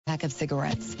pack of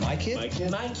cigarettes. My kid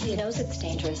knows it's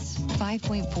dangerous.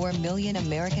 5.4 million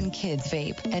American kids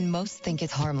vape, and most think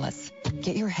it's harmless.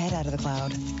 Get your head out of the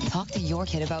cloud. Talk to your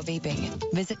kid about vaping.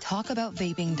 Visit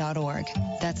talkaboutvaping.org.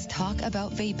 That's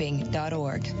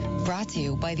talkaboutvaping.org. Brought to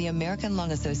you by the American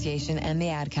Lung Association and the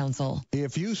Ad Council.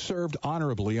 If you served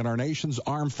honorably in our nation's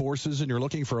armed forces and you're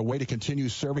looking for a way to continue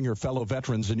serving your fellow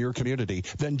veterans in your community,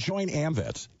 then join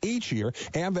AMVETS. Each year,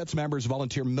 AMVETS members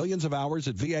volunteer millions of hours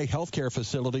at VA healthcare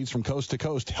facilities from coast to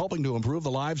coast, helping to improve the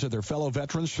lives of their fellow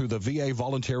veterans through the VA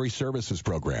Voluntary Services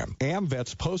Program.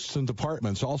 AMVETS posts and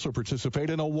departments also participate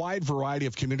in a wide variety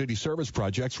of community service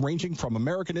projects ranging from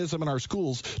Americanism in our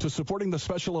schools to supporting the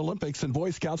Special Olympics and Boy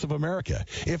Scouts of America.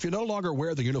 If you no longer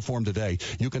wear the uniform today,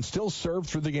 you can still serve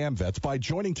through the AMVETS by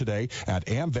joining today at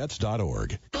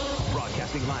amvets.org.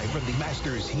 Broadcasting live from the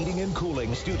Masters Heating and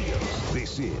Cooling Studios,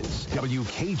 this is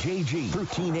WKJG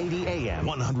 1380 AM,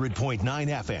 100.9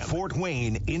 FM, Fort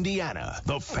Wayne, Indiana,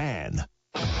 The Fan.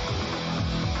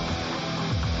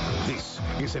 This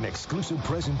is an exclusive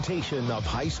presentation of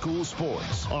high school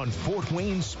sports on Fort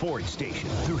Wayne Sports Station,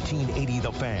 1380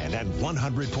 The Fan and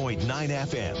 100.9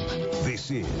 FM.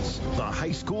 This is the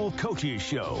High School Coaches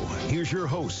Show. Here's your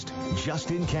host,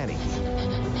 Justin Kenny.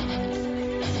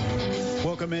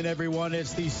 Welcome in, everyone.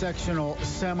 It's the sectional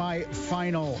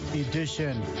semifinal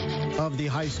edition of the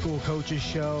High School Coaches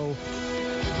Show.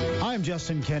 I'm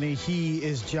Justin Kenny. He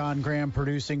is John Graham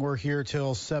producing. We're here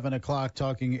till 7 o'clock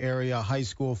talking area high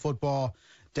school football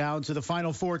down to the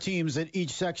final four teams in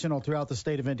each sectional throughout the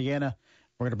state of Indiana.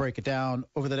 We're going to break it down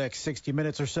over the next 60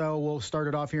 minutes or so. We'll start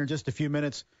it off here in just a few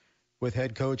minutes with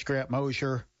head coach Grant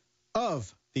Mosher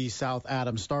of the South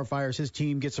Adams Starfires. His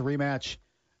team gets a rematch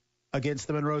against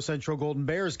the Monroe Central Golden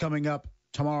Bears coming up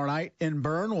tomorrow night in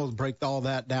Bern. We'll break all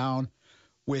that down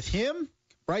with him.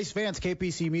 Bryce Vance,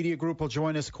 KPC Media Group, will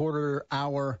join us quarter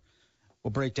hour.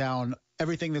 We'll break down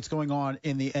everything that's going on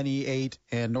in the NE8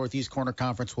 and Northeast Corner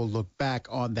Conference. We'll look back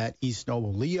on that East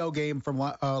Noble Leo game from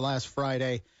last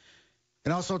Friday.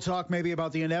 And also talk maybe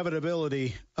about the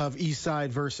inevitability of Eastside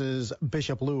versus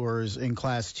Bishop Luers in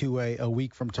Class 2A a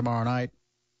week from tomorrow night.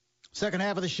 Second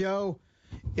half of the show,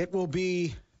 it will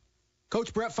be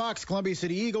Coach Brett Fox, Columbia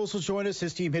City Eagles, will join us.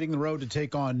 His team hitting the road to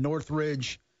take on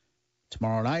Northridge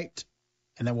tomorrow night.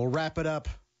 And then we'll wrap it up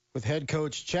with head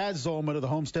coach Chad Zolman of the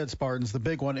Homestead Spartans, the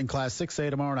big one in Class 6A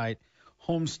tomorrow night.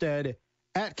 Homestead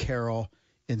at Carroll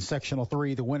in Sectional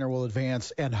 3. The winner will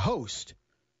advance and host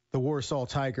the Warsaw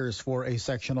Tigers for a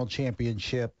sectional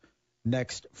championship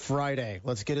next Friday.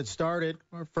 Let's get it started.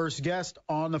 Our first guest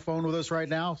on the phone with us right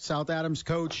now, South Adams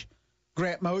coach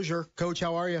Grant Mosher. Coach,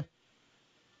 how are you?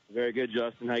 Very good,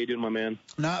 Justin. How you doing, my man?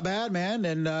 Not bad, man,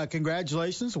 and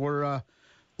congratulations. We're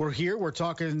here. We're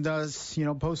talking,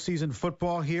 postseason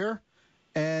football here.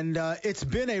 And it's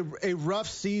been a rough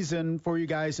season for you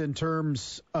guys in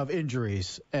terms of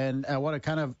injuries. And I want to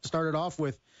kind of start it off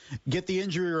with get the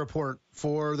injury report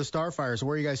for the Starfires.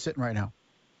 Where are you guys sitting right now?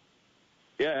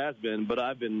 Yeah, it has been. But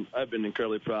I've been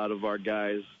incredibly proud of our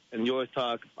guys. And you always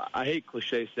talk, I hate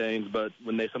cliche sayings, but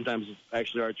when they sometimes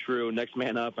actually are true, next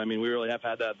man up. I mean, we really have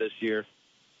had that this year.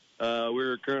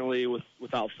 We're currently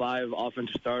without 5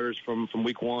 offensive starters from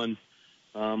week 1,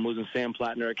 losing Sam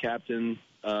Plattner, a captain,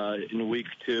 in week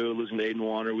 2, losing Aiden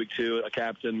Warner, week 2, a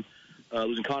captain,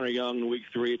 losing Connor Young in week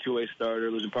 3, a 2-way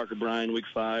starter, losing Parker Bryan week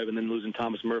 5, and then losing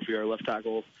Thomas Murphy, our left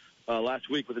tackle, last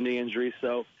week with a knee injury.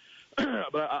 So,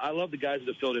 but I love the guys that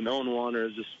have filled in. Owen Warner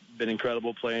has just been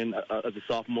incredible playing as a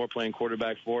sophomore, playing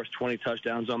quarterback for us, 20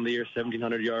 touchdowns on the year,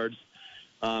 1,700 yards.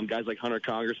 Guys like Hunter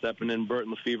Conger stepping in,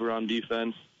 Burton Lefevre on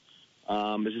defense.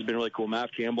 This has been really cool.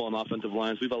 Matt Campbell on offensive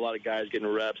lines. We've got a lot of guys getting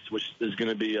reps, which is going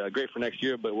to be great for next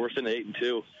year. But we're sitting at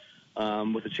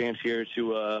 8-2 with a chance here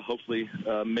to hopefully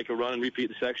make a run and repeat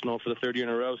the sectional for the 3rd year in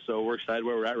a row. So we're excited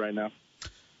where we're at right now.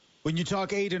 When you talk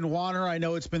Aiden Warner, I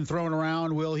know it's been thrown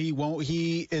around. Will he? Won't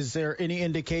he? Is there any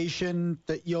indication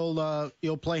that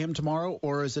you'll play him tomorrow,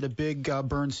 or is it a big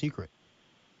Burn secret?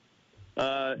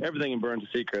 Everything in Burn's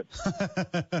a secret.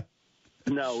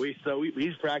 No,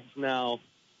 he's practiced now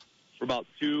for about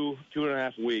two and a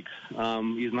half weeks.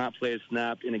 He's not played a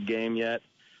snap in a game yet.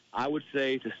 I would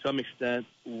say to some extent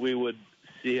we would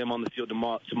see him on the field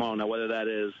tomorrow. Now, whether that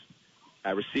is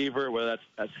at receiver, whether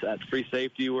that's at free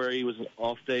safety where he was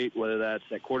All-State, whether that's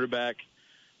at quarterback,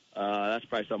 that's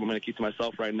probably something I'm going to keep to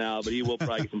myself right now. But he will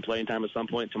probably get some playing time at some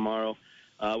point tomorrow,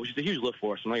 which is a huge lift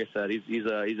for us. And like I said, he's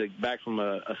back from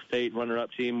a state runner-up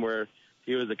team where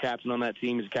he was a captain on that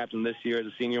team. He's a captain this year as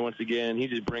a senior once again. He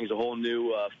just brings a whole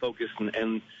new focus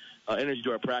and energy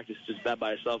to our practice, just that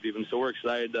by itself even. So we're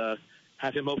excited to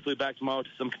have him hopefully back tomorrow to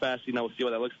some capacity. Now we'll see what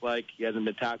that looks like. He hasn't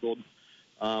been tackled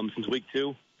since week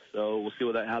 2. So we'll see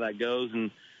how that goes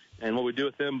and what we do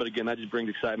with him. But again, that just brings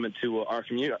excitement to our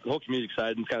community. The whole community is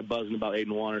excited and kind of buzzing about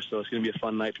Aiden Warner. So it's going to be a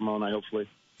fun night tomorrow night, hopefully.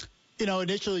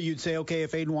 Initially you'd say, okay,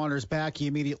 if Aiden Warner's back, he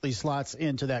immediately slots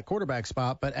into that quarterback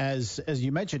spot. But as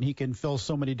you mentioned, he can fill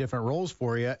so many different roles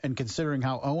for you. And considering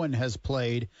how Owen has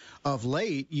played of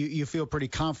late, you feel pretty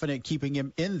confident keeping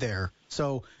him in there.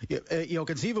 So,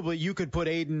 conceivably you could put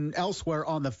Aiden elsewhere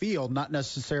on the field, not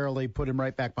necessarily put him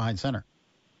right back behind center.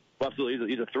 Well, absolutely.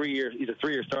 He's a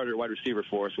three-year starter wide receiver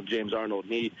for us with James Arnold.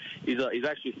 And he's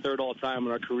actually third all-time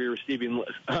in our career receiving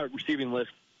list.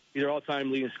 He's our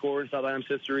all-time leading scorer in South Adams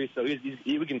history, so we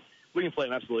can play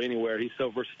him absolutely anywhere. He's so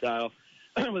versatile.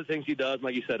 With the things he does,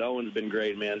 like you said, Owen's been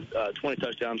great, man. 20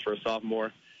 touchdowns for a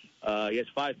sophomore. He has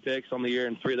 5 picks on the year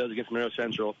and 3 of those against Monroe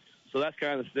Central. So that's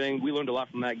kind of the thing. We learned a lot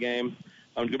from that game.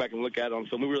 I'm going to go back and look at it on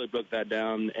film. We really broke that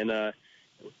down, and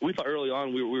we thought early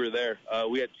on we were there.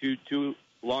 We had two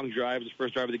long drives. The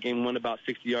first drive of the game went about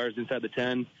 60 yards inside the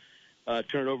 10. Turned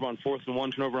it over on 4th and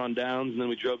 1, turnover on downs, and then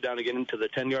we drove down again into the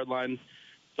 10-yard line.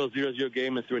 So 0-0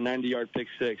 game and threw a 90-yard pick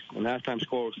six, and the halftime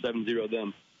score was 7-0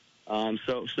 them.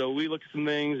 So we look at some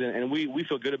things, and we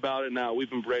feel good about it now.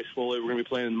 We've embraced fully. We're going to be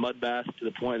playing in mud baths to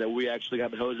the point that we actually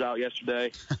got the hose out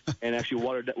yesterday and actually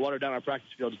watered down our practice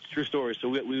field. It's a true story. So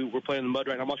we're playing in the mud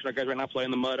right now. I'm watching our guys right now play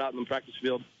in the mud out in the practice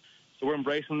field. So we're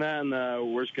embracing that,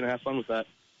 and we're just going to have fun with that.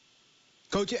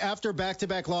 Coach, after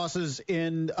back-to-back losses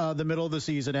in the middle of the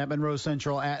season at Monroe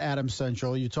Central, at Adams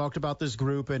Central, you talked about this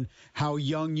group and how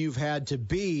young you've had to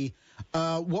be.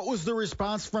 What was the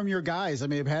response from your guys? I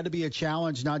mean, it had to be a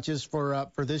challenge, not just for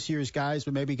this year's guys,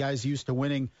 but maybe guys used to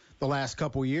winning the last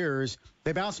couple years.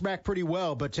 They bounced back pretty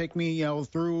well, but take me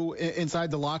through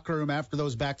inside the locker room after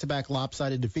those back-to-back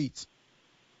lopsided defeats.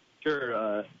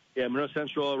 Sure. Monroe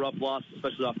Central, a rough loss,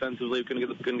 especially offensively.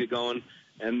 Couldn't get going.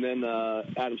 And then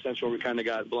Adams Central, we kind of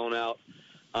got blown out.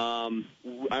 I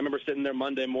remember sitting there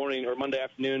Monday morning or Monday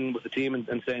afternoon with the team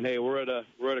and saying, "Hey, we're at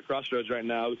a crossroads right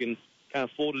now. We can kind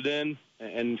of fold it in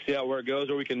and see where it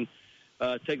goes, or we can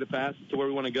take the path to where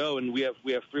we want to go." And we have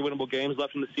 3 winnable games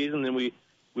left in the season, and we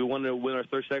want to win our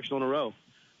 3rd sectional in a row.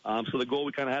 So the goal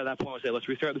we kind of had at that point was, "Hey, let's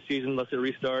restart the season. Let's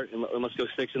restart and let's go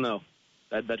 6-0.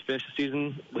 That finish the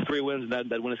season with 3 wins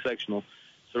and that win a sectional."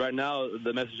 So right now,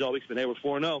 the message all week's been, hey, we're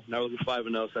 4-0. Now we're looking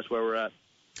 5-0, so that's where we're at.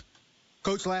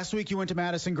 Coach, last week you went to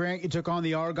Madison Grant. You took on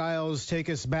the Argyles. Take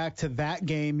us back to that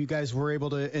game. You guys were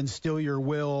able to instill your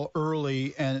will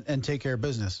early and take care of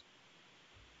business.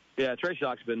 Yeah, Trey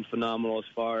Shock's been phenomenal as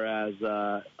far as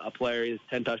a player. He has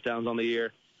 10 touchdowns on the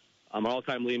year. Our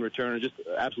all-time leading returner, just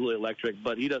absolutely electric.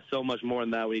 But he does so much more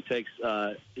than that when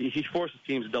he forces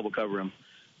teams to double cover him.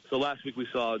 So last week we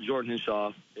saw Jordan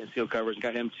Henshaw in seal coverage and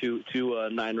got him two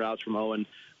 9 routes from Owen,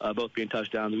 both being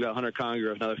touchdowns. We got Hunter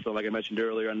Conger, another field, like I mentioned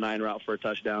earlier, a 9 route for a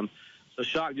touchdown. So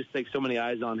Shock just takes so many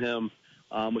eyes on him,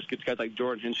 which gets guys like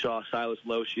Jordan Henshaw, Silas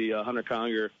Loshi, Hunter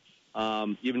Conger,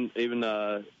 even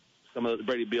some of the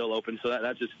Brady Beal open. So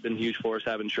that's just been huge for us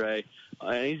having Trey.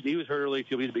 And he was hurt early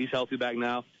too, but he's healthy back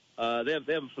now. They have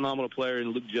a phenomenal player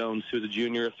in Luke Jones, who's a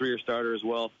junior, a 3-year starter as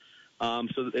well.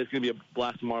 So it's going to be a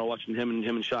blast tomorrow watching him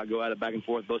and Shock go at it back and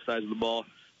forth, both sides of the ball.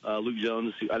 Luke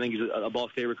Jones, I think he's a Ball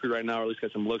State recruit right now, or at least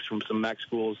got some looks from some MAC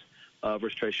schools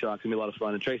versus Trey Shock. It's going to be a lot of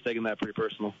fun. And Trey's taking that pretty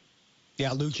personal.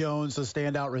 Yeah, Luke Jones, the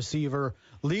standout receiver,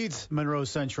 leads Monroe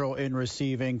Central in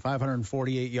receiving,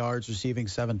 548 yards, receiving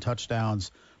 7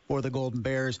 touchdowns for the Golden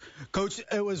Bears. Coach,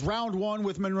 it was round 1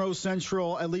 with Monroe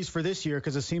Central, at least for this year,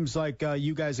 because it seems like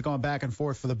you guys have gone back and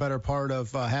forth for the better part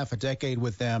of half a decade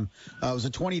with them. It was a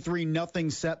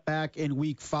 23-0 setback in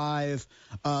week 5.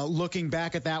 Looking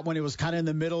back at that one, it was kind of in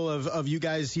the middle of you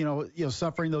guys,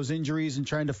 suffering those injuries and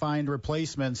trying to find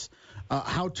replacements.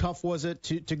 How tough was it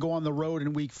to go on the road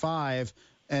in week 5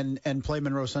 and play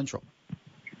Monroe Central?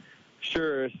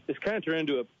 Sure. It's kind of turned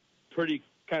into a pretty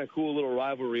kind of cool little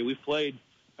rivalry. We've played,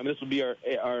 this will be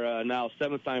our now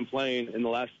 7th time playing in the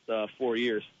last 4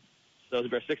 years. So it'll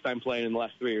be our 6th time playing in the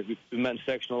last 3 years. We've met in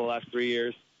sectional the last 3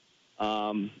 years.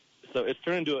 So it's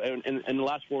turned into, in the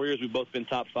last 4 years, we've both been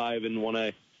top 5 in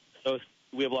 1A. So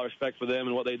we have a lot of respect for them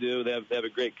and what they do. They have a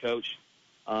great coach.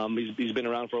 He's been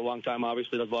around for a long time,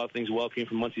 obviously. Does a lot of things well. Came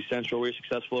from Muncie Central. We were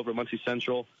successful over at Muncie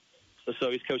Central.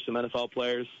 So he's coached some NFL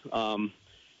players.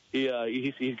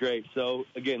 He's great. So,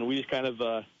 again, we just kind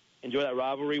of enjoy that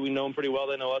rivalry. We know them pretty well.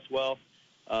 They know us well.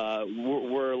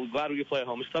 We're glad we could play at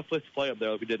home. It's a tough place to play up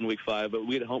there like we did in week 5, but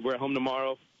we're at home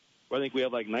tomorrow. Where I think we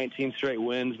have like 19 straight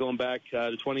wins going back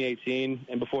to 2018.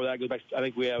 And before that goes back, I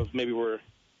think we have we're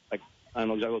like, I don't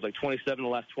know exactly, it was like 27 of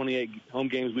the last 28 home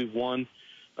games we've won.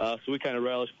 So we kind of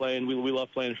relish playing. We love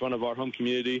playing in front of our home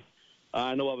community.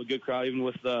 I know we'll have a good crowd, even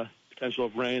with the potential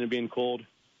of rain and being cold.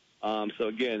 So,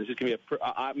 again, it's just going to be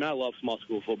I love small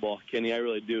school football, Kenny. I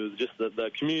really do. Just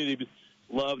the community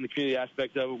love and the community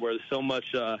aspect of it, where there's so much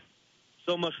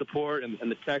support and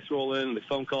the text roll in, and the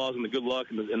phone calls, and the good luck,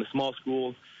 and the small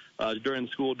school during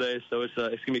the school day. So it's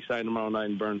going to be exciting tomorrow night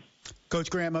in Bern. Coach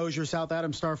Grant Mosier, South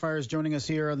Adams Starfires, joining us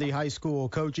here on the High School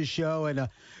Coaches Show. And,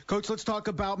 Coach, let's talk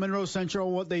about Monroe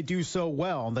Central, what they do so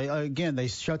well. They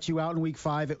shut you out in Week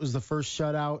 5. It was the first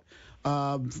shutout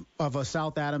of a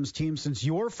South Adams team since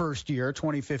your first year,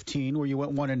 2015, where you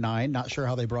went 1-9. Not sure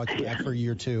how they brought you back for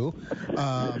year 2,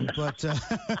 but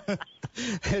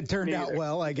it turned out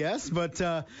well, I guess. But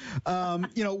what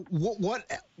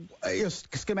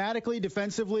schematically,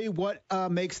 defensively, what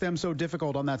makes them so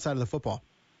difficult on that side of the football?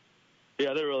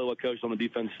 Yeah, they're really well coached on the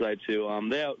defensive side too.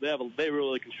 They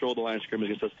really controlled the line of scrimmage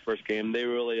against us the first game. They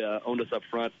really owned us up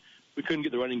front. We couldn't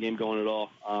get the running game going at all.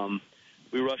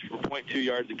 We rushed for 0.2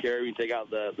 yards to carry. We take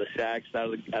out the sacks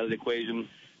out of the equation.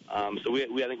 So I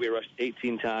think we rushed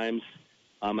 18 times.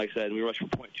 Like I said, we rushed for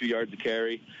 0.2 yards to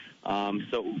carry.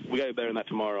 So we got to be better than that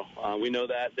tomorrow. We know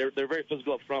that they're very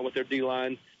physical up front with their D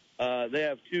line. They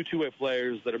have two-way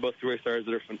players that are both three-way stars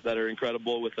that are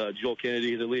incredible. With Joel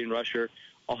Kennedy, the leading rusher,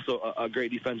 also a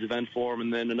great defensive end for him,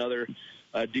 and then another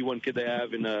D1 kid they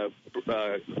have in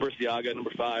Burciaga,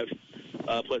 number 5.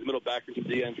 Plays middle backer to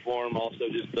the end for him. Also,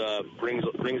 just brings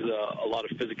a lot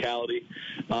of physicality.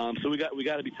 So we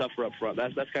got to be tougher up front.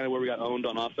 That's kind of where we got owned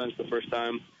on offense the first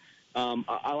time.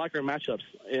 I like our matchups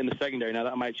in the secondary. Now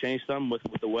that might change some with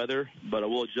the weather, but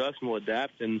we'll adjust and we'll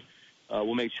adapt, and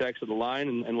we'll make checks at the line,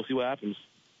 and we'll see what happens.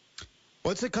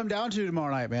 What's it come down to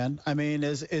tomorrow night, man? I mean,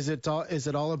 is it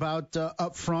all about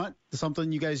up front?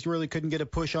 Something you guys really couldn't get a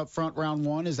push up front round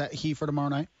 1? Is that key for tomorrow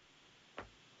night?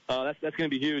 That's going to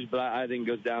be huge, but I think it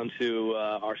goes down to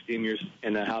our seniors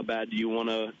and how bad do you want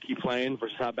to keep playing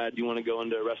versus how bad do you want to go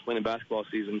into wrestling and basketball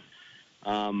season.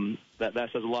 That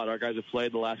says a lot. Our guys have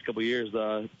played the last couple of years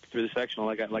through the sectional,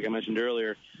 like I mentioned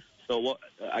earlier. So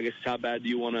I guess how bad do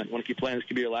you want to keep playing? This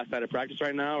could be your last night of practice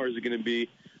right now, or is it going to be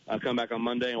come back on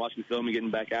Monday and watching film and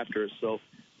getting back after us? So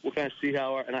we'll kind of see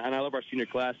how and I love our senior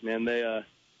class, man.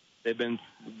 They've been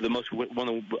I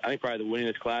think probably the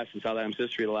winningest class in South Adams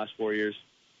history the last 4 years.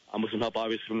 With some help,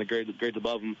 obviously, from the grades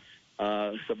above them.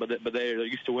 But they're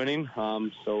used to winning.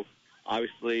 So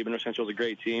obviously, Monroe Central is a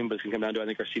great team, but it's going to come down to, I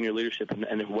think, our senior leadership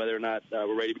and whether or not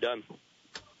we're ready to be done.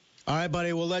 All right,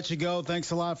 buddy, we'll let you go.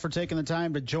 Thanks a lot for taking the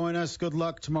time to join us. Good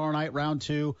luck tomorrow night, round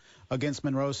 2 against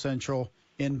Monroe Central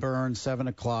in Bern, 7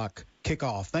 o'clock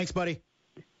kickoff. Thanks, buddy.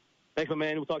 Thanks, my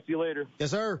man. We'll talk to you later.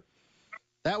 Yes, sir.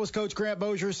 That was Coach Grant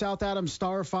Mosier, South Adams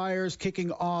Starfires,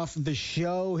 kicking off the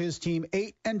show. His team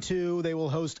 8-2. They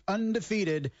will host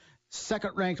undefeated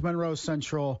second-ranked Monroe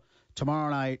Central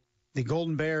tomorrow night. The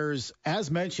Golden Bears,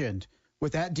 as mentioned,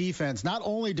 with that defense, not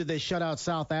only did they shut out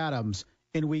South Adams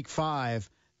in Week 5,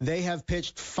 they have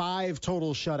pitched 5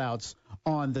 total shutouts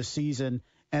on the season,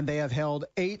 and they have held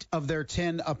 8 of their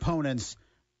 10 opponents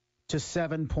to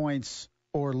 7 points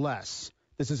or less.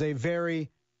 This is a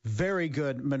very, very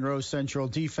good Monroe Central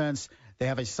defense. They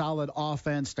have a solid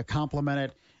offense to complement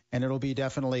it, and it'll be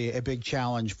definitely a big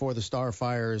challenge for the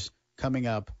Starfires coming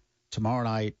up tomorrow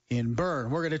night in Bern.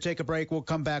 We're going to take a break. We'll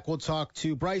come back. We'll talk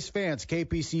to Bryce Vance,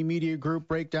 KPC Media Group,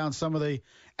 break down some of the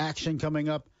action coming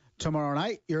up tomorrow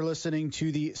night. You're listening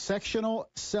to the sectional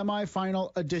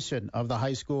semifinal edition of the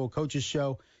High School Coaches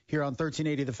Show here on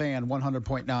 1380 The Fan,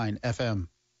 100.9 FM.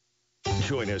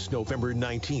 Join us November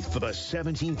 19th for the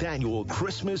 17th annual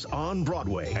Christmas on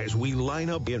Broadway as we line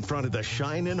up in front of the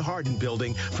Shine and Hardin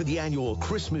building for the annual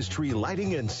Christmas tree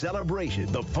lighting and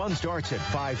celebration. The fun starts at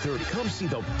 5:30. Come see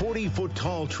the 40-foot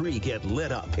tall tree get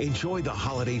lit up. Enjoy the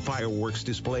holiday fireworks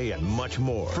display and much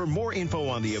more. For more info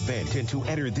on the event and to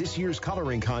enter this year's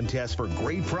coloring contest for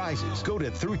great prizes, go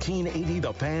to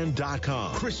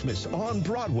 1380thefan.com. Christmas on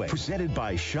Broadway, presented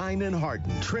by Shine and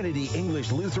Hardin, Trinity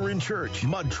English Lutheran Church,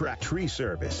 Mud Track Tree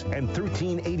Service, and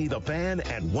 1380 The Fan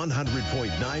and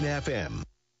 100.9 FM.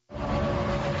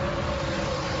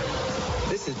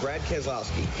 This is Brad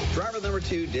Keselowski, driver number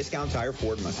 2, Discount Tire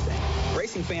Ford Mustang.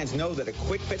 Racing fans know that a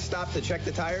quick pit stop to check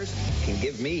the tires can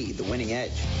give me the winning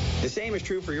edge. The same is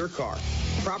true for your car.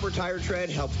 Proper tire tread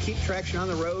helps keep traction on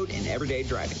the road in everyday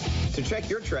driving. To check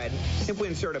your tread, simply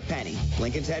insert a penny,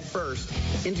 Lincoln's head first,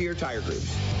 into your tire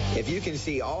grooves. If you can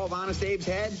see all of Honest Abe's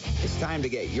head, it's time to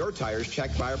get your tires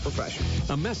checked by a professional.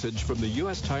 A message from the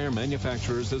U.S. Tire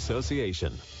Manufacturers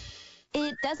Association.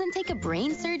 It doesn't take a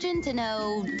brain surgeon to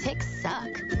know ticks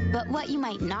suck. But what you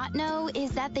might not know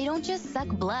is that they don't just suck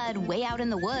blood way out in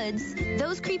the woods.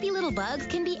 Those creepy little bugs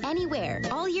can be anywhere,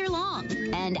 all year long.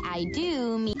 And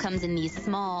meat comes in these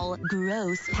small,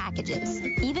 gross packages.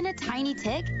 Even a tiny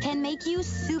tick can make you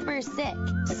super sick.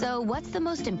 So what's the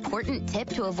most important tip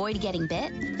to avoid getting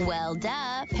bit? Well,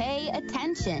 duh, pay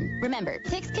attention. Remember,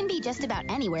 ticks can be just about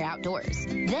anywhere outdoors.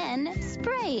 Then,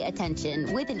 spray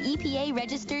attention with an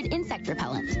EPA-registered insect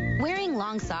repellent. Wearing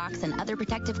long socks and other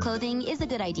protective clothing is a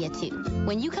good idea too.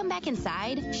 When you come back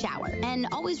inside, shower. And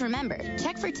always remember,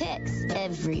 check for ticks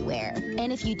everywhere.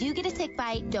 And if you do get a tick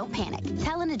bite, don't panic.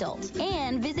 Tell an adult.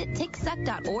 And visit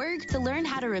ticksuck.org to learn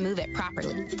how to remove it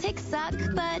properly. Ticks suck,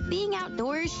 but being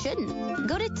outdoors shouldn't.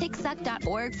 Go to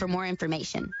ticksuck.org for more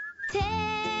information.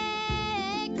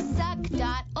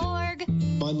 Ticksuck.org.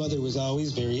 My mother was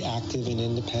always very active and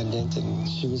independent, and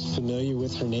she was familiar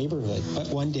with her neighborhood. But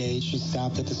one day, she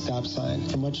stopped at the stop sign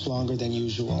for much longer than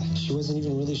usual. She wasn't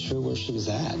even really sure where she was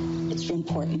at. It's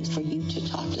important for you to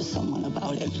talk to someone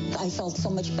about it. I felt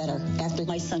so much better after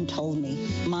my son told me,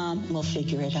 Mom, we'll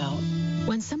figure it out.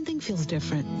 When something feels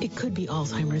different, it could be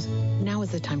Alzheimer's. Now is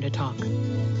the time to talk.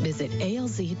 Visit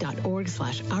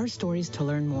alz.org/ourstories to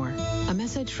learn more. A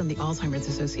message from the Alzheimer's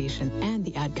Association and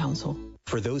the Ad Council.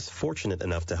 For those fortunate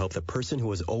enough to help the person who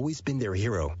has always been their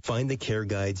hero, find the care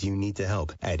guides you need to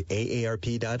help at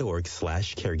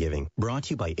aarp.org/caregiving. Brought to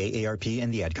you by AARP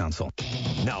and the Ad Council.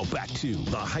 Now back to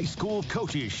the High School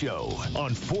Coaches Show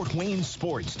on Fort Wayne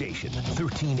Sports Station,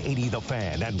 1380 The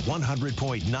Fan and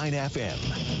 100.9 FM.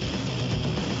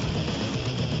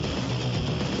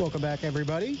 Welcome back,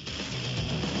 everybody.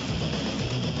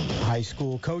 High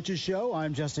School Coaches Show.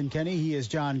 I'm Justin Kenny. He is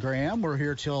John Graham. We're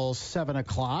here till 7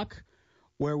 o'clock,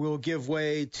 where we'll give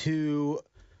way to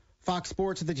Fox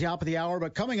Sports at the top of the hour.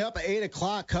 But coming up at 8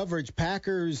 o'clock, coverage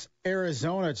Packers,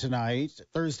 Arizona tonight,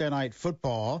 Thursday night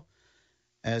football,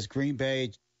 as Green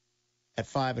Bay at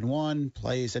 5-1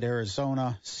 plays at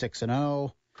Arizona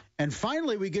 6-0. And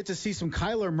finally, we get to see some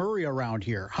Kyler Murray around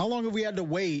here. How long have we had to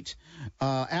wait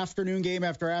afternoon game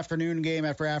after afternoon game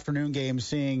after afternoon game,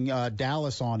 seeing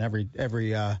Dallas on every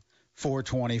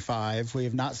 4:25? We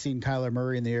have not seen Kyler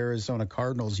Murray in the Arizona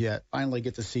Cardinals yet. Finally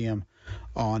get to see him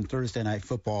on Thursday Night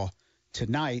Football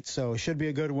tonight. So it should be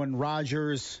a good one.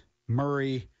 Rodgers,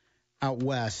 Murray out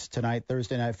west tonight,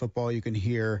 Thursday Night Football. You can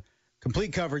hear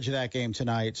complete coverage of that game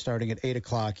tonight starting at 8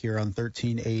 o'clock here on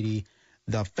 1380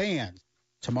 The Fan.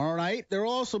 Tomorrow night, there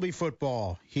will also be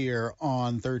football here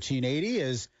on 1380.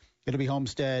 Is going to be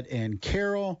Homestead and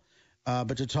Carroll.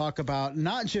 But to talk about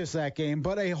not just that game,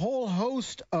 but a whole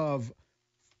host of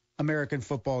American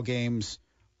football games,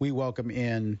 we welcome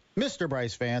in Mr.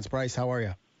 Bryce Vance. Bryce, how are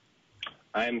you?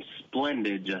 I'm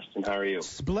splendid, Justin. How are you?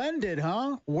 Splendid,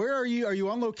 huh? Where are you? Are you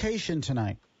on location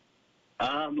tonight?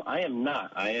 I am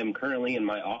not. I am currently in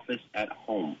my office at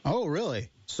home. Oh, really?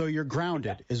 So you're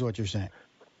grounded, is what you're saying?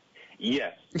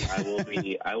 Yes, I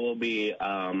will be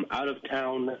out of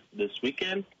town this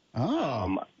weekend.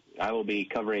 Oh. I will be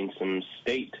covering some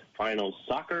state finals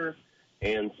soccer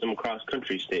and some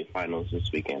cross-country state finals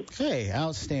this weekend. Okay,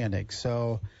 outstanding.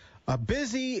 So a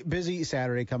busy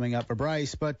Saturday coming up for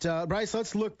Bryce. But, Bryce,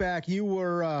 let's look back. You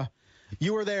were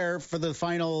there for the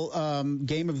final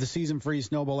game of the season for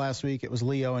East Noble last week. It was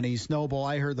Leo and East Noble.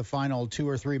 I heard the final 2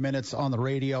 or 3 minutes on the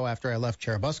radio after I left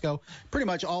Cherubusco. Pretty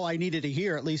much all I needed to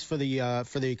hear, at least for the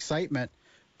excitement.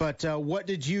 But what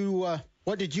did you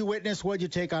witness? What did you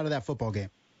take out of that football game?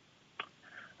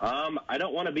 I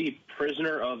don't want to be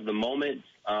prisoner of the moment,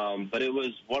 but it was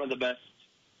one of the best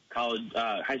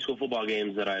high school football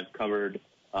games that I've covered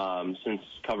since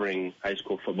covering high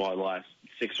school football in the last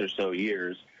 6 or so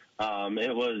years.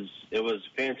 It was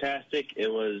fantastic.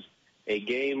 It was a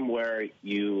game where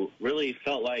you really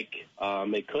felt like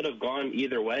it could have gone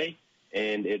either way,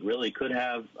 and it really could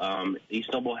have.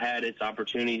 East Noble had its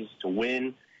opportunities to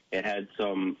win. It had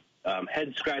some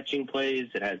head-scratching plays.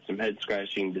 It had some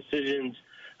head-scratching decisions.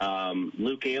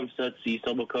 Luke Amstutz, the East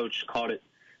Noble coach, called it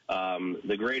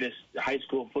the greatest high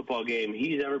school football game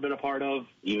he's ever been a part of,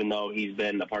 even though he's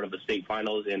been a part of the state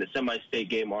finals and a semi-state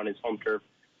game on his home turf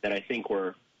that I think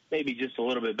were maybe just a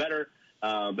little bit better,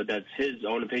 but that's his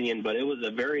own opinion. But it was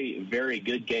a very, very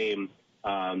good game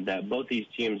that both these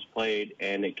teams played,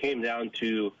 and it came down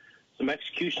to some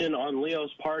execution on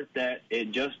Leo's part that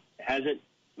it just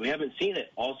we haven't seen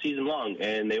it all season long,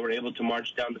 and they were able to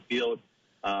march down the field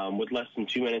with less than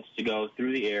 2 minutes to go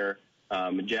through the air.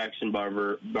 Jackson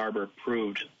Barber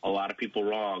proved a lot of people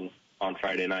wrong on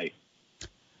Friday night.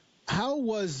 How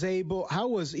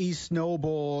was East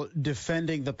Noble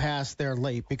defending the pass there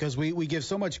late? Because we give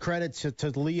so much credit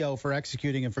to Leo for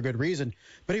executing and for good reason,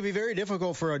 but it'd be very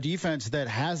difficult for a defense that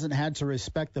hasn't had to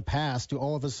respect the pass to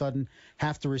all of a sudden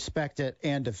have to respect it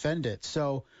and defend it.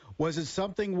 So was it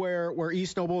something where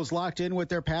East Noble was locked in with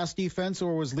their pass defense,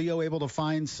 or was Leo able to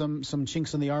find some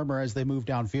chinks in the armor as they moved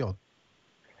downfield?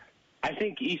 I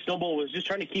think East Noble was just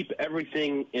trying to keep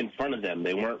everything in front of them.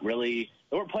 They weren't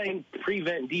playing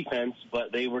prevent defense,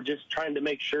 but they were just trying to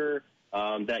make sure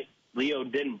that Leo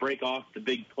didn't break off the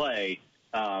big play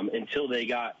until they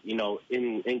got,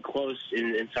 in close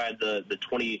inside the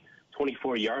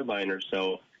 24-yard line or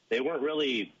so. They weren't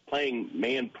really playing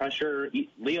man pressure.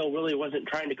 Leo really wasn't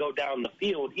trying to go down the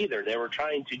field either. They were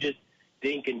trying to just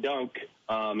dink and dunk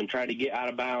and try to get out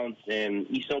of bounds, and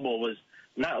East Noble was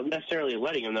not necessarily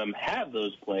letting them have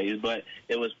those plays, but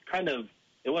it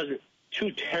wasn't too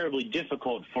terribly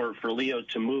difficult for Leo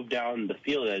to move down the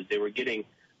field as they were getting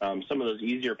some of those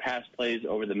easier pass plays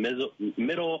over the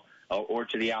middle or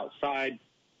to the outside,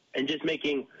 and just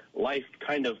making life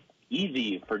kind of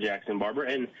easy for Jackson Barber.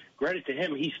 And credit to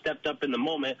him, he stepped up in the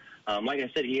moment. Like I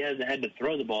said, he hasn't had to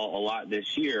throw the ball a lot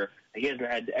this year. He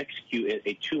hasn't had to execute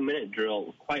a 2-minute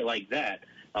drill quite like that.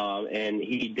 And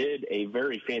he did a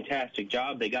very fantastic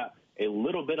job. They got a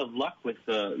little bit of luck with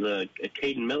the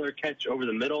Caden Miller catch over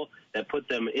the middle that put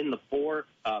them in the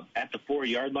at the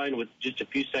 4-yard line with just a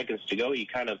few seconds to go. He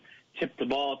kind of tipped the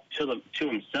ball to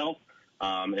himself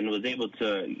and was able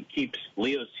to keep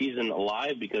Leo's season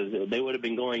alive, because they would have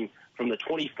been going from the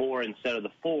 24 instead of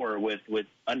the 4 with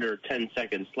under 10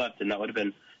 seconds left, and that would have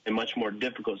been a much more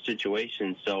difficult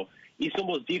situation. So East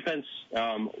Noble's defense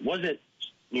wasn't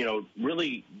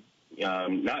really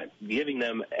not giving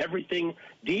them everything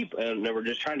deep, and they were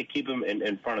just trying to keep them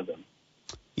in front of them.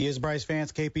 He is Bryce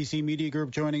Vance, KPC Media Group,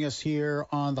 joining us here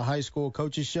on the High School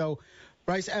Coaches Show.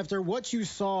 Bryce, after what you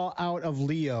saw out of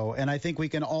Leo, and I think we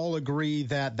can all agree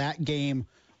that game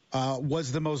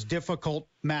was the most difficult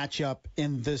matchup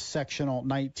in this sectional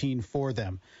 19 for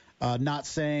them. Not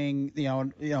saying,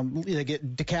 they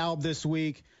get DeKalb this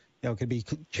week. It could be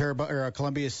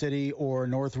Columbia City or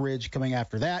Northridge coming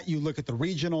after that. You look at the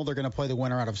regional, they're going to play the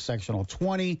winner out of sectional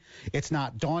 20. It's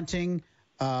not daunting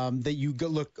that you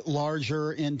look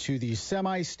larger into the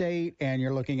semi-state, and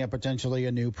you're looking at potentially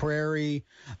a New Prairie,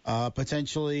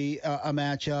 potentially a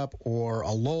matchup, or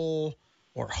a Lowell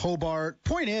or Hobart.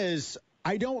 Point is,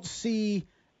 I don't see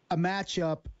a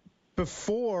matchup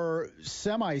before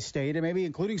semi-state, and maybe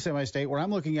including semi-state, where I'm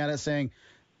looking at it saying,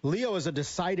 Leo is a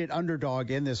decided underdog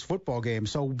in this football game.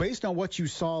 So based on what you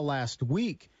saw last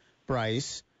week,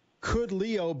 Bryce, could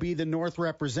Leo be the North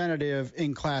representative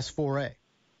in Class 4A?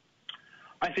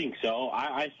 I think so.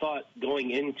 I thought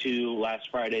going into last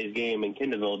Friday's game in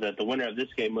Kendallville that the winner of this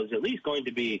game was at least going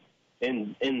to be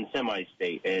in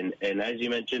semi-state. And as you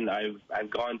mentioned, I've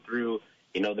gone through,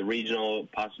 the regional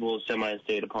possible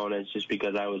semi-state opponents just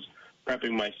because I was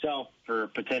prepping myself for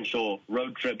potential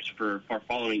road trips for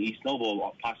following East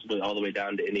Noble, possibly all the way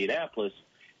down to Indianapolis.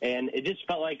 And it just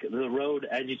felt like the road,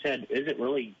 as you said, isn't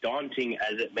really daunting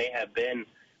as it may have been,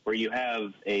 where you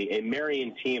have a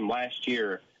Marion team last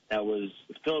year that was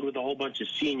filled with a whole bunch of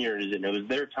seniors, and it was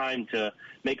their time to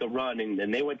make a run,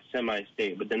 and they went to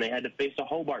semi-state. But then they had to face a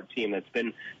Hobart team that's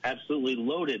been absolutely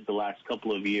loaded the last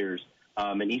couple of years.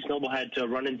 And East Noble had to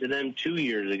run into them 2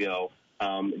 years ago.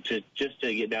 To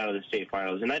get down to the state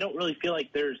finals. And I don't really feel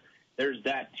like there's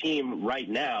that team right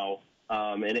now,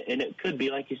 and it could be,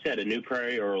 like you said, a New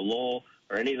Prairie or a Lowell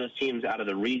or any of those teams out of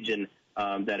the region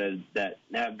that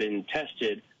have been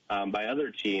tested by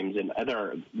other teams and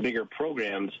other bigger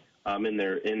programs in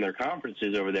their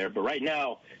conferences over there. But right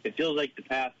now, it feels like the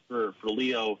path for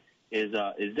Leo is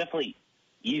definitely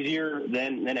easier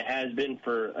than it has been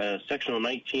for a sectional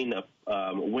 19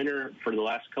 winner for the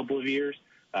last couple of years.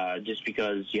 Just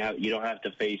because you don't have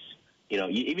to face,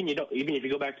 even if you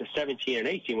go back to 17 and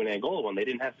 18 when Angola won, they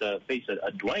didn't have to face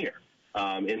a Dwenger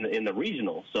in the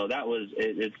regional. So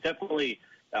it's definitely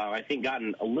I think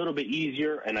gotten a little bit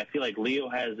easier, and I feel like Leo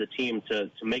has the team to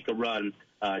make a run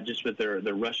just with their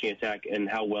rushing attack and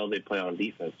how well they play on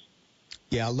defense.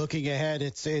 Yeah, looking ahead,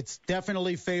 it's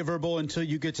definitely favorable until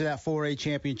you get to that 4A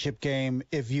championship game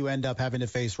if you end up having to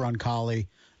face Roncalli.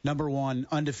 Number one,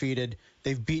 undefeated.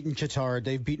 They've beaten Chittard.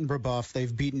 They've beaten Brebeuf.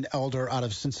 They've beaten Elder out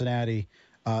of Cincinnati.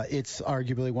 It's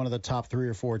arguably one of the top 3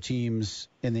 or 4 teams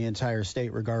in the entire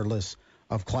state, regardless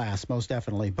of class, most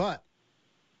definitely. But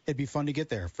it'd be fun to get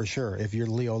there for sure if you're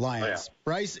Leo Lions. Oh, yeah.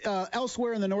 Bryce,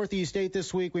 elsewhere in the Northeast state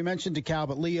this week, we mentioned DeKalb,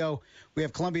 but Leo, we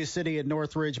have Columbia City at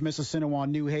Northridge, Mississinewa,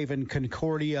 New Haven,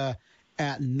 Concordia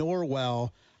at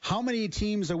Norwell. How many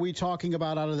teams are we talking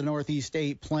about out of the Northeast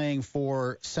 8 playing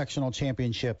for sectional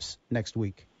championships next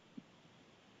week?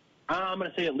 I'm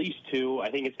going to say at least 2. I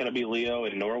think it's going to be Leo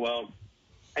and Norwell.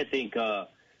 I think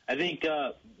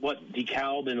what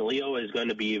DeKalb and Leo is going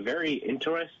to be very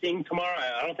interesting tomorrow.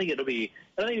 I don't think it'll be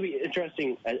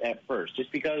interesting at first,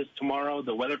 just because tomorrow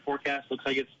the weather forecast looks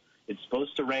like it's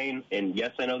supposed to rain. And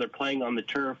yes, I know they're playing on the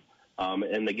turf.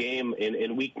 And the game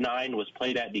in week 9 was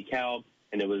played at DeKalb,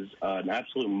 and it was an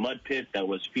absolute mud pit that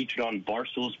was featured on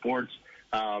Barstool Sports.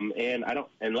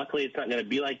 And luckily it's not going to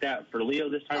be like that for Leo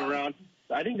this time around.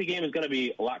 So I think the game is going to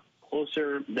be a lot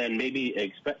closer than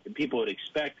maybe people would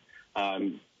expect.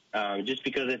 Just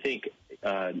because I think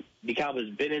DeKalb has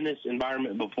been in this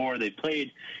environment before. They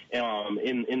played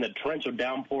in the torrential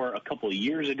downpour a couple of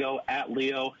years ago at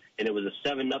Leo, and it was a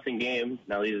 7-0 game.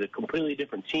 Now these are completely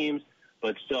different teams,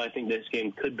 but still I think this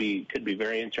game could be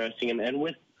very interesting. And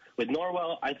with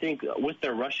Norwell, I think with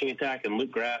their rushing attack and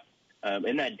Luke Graff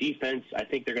and that defense, I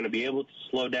think they're going to be able to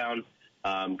slow down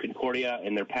Concordia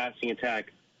and their passing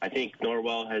attack. I think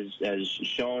Norwell has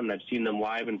shown, I've seen them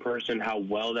live in person, how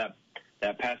well that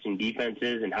passing defense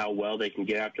is and how well they can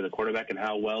get after the quarterback and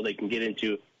how well they can get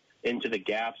into the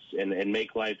gaps and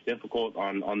make life difficult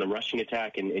on the rushing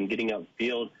attack and getting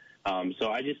upfield.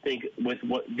 So I just think with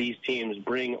what these teams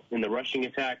bring in the rushing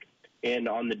attack and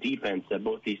on the defense that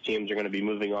both these teams are going to be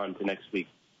moving on to next week.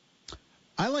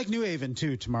 I like New Haven,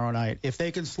 too, tomorrow night. If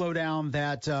they can slow down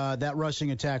that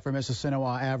rushing attack for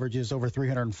Mississinewa, averages over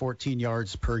 314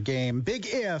 yards per game. Big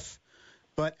if,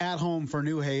 but at home for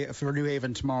New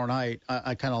Haven tomorrow night,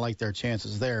 I kind of like their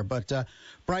chances there. But,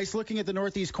 Bryce, looking at the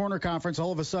Northeast Corner Conference,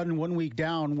 all of a sudden 1 week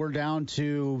down, we're down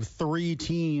to 3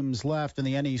 teams left in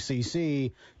the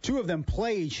NECC. 2 of them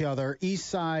play each other,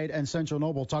 Eastside and Central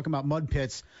Noble. Talking about mud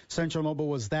pits, Central Noble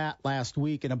was that last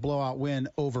week in a blowout win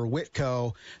over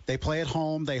Whitco. They play at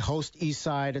home. They host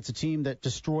Eastside. It's a team that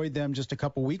destroyed them just a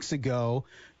couple weeks ago.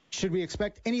 Should we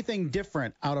expect anything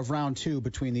different out of round 2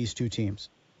 between these 2 teams?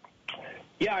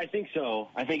 Yeah, I think so.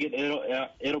 I think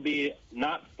it'll be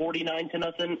not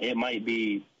 49-0. It might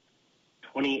be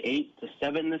 28-7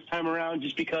 this time around,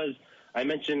 just because I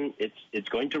mentioned it's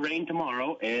going to rain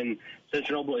tomorrow, and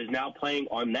Central Noble is now playing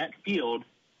on that field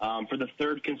for the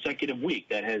 3rd consecutive week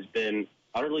that has been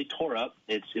utterly tore up.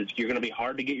 You're going to be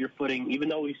hard to get your footing, even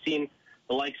though we've seen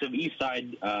the likes of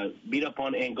Eastside beat up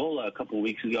on Angola a couple of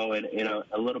weeks ago in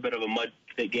a little bit of a mud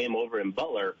pit game over in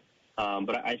Butler.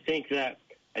 But I think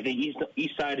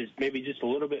Eastside is maybe just a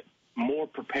little bit more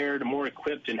prepared, more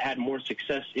equipped, and had more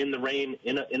success in the rain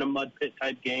in a mud pit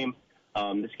type game.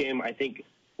 This game, I think,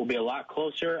 will be a lot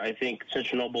closer. I think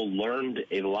Central Noble learned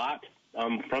a lot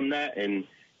from that and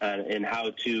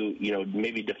how to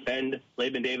maybe defend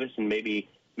Laban Davis and maybe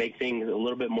make things a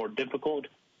little bit more difficult.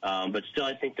 But still,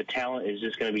 I think the talent is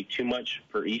just going to be too much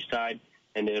for Eastside,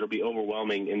 and it'll be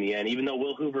overwhelming in the end. Even though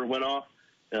Will Hoover went off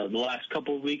the last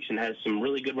couple of weeks and has some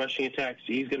really good rushing attacks,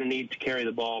 he's going to need to carry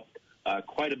the ball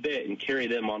quite a bit and carry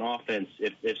them on offense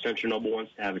if Central Noble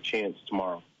wants to have a chance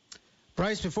tomorrow.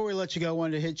 Bryce, before we let you go, I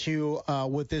wanted to hit you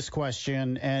with this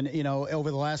question. And, over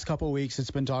the last couple of weeks,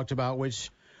 it's been talked about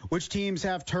which teams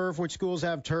have turf, which schools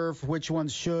have turf, which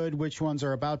ones should, which ones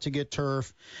are about to get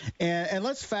turf. And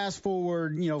let's fast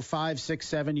forward, 5, 6,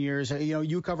 7 years.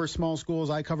 You cover small schools.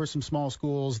 I cover some small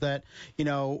schools that,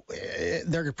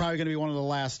 they're probably going to be one of the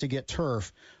last to get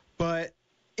turf. But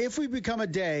if we become a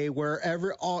day where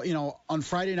on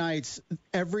Friday nights,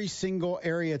 every single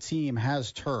area team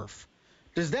has turf,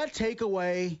 does that take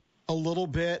away a little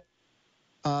bit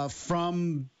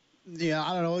from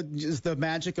just the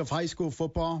magic of high school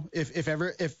football?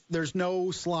 If there's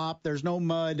no slop, there's no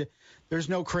mud, there's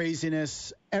no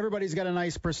craziness, everybody's got a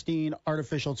nice, pristine,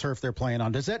 artificial turf they're playing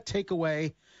on. Does that take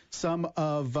away some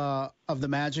of the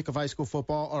magic of high school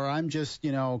football, or I'm just,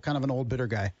 kind of an old bitter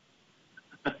guy?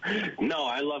 No,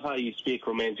 I love how you speak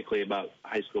romantically about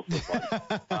high school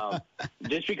football.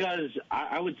 Just because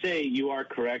I would say you are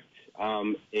correct,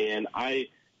 and I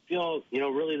feel,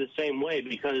 really the same way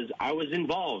because I was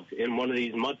involved in one of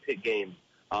these mud pit games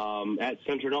at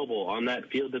Central Noble on that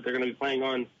field that they're going to be playing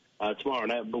on tomorrow,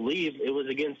 and I believe it was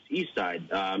against Eastside.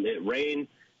 It rained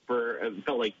it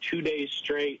felt like 2 days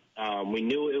straight. We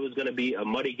knew it was going to be a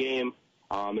muddy game.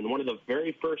 And one of the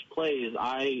very first plays,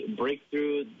 I break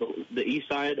through the east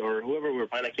side or whoever we were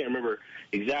playing, I can't remember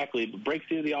exactly, but break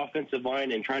through the offensive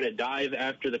line and try to dive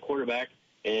after the quarterback.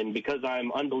 And because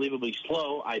I'm unbelievably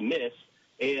slow, I miss,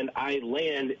 and I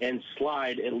land and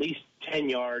slide at least 10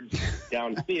 yards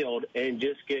downfield and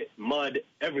just get mud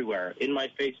everywhere, in my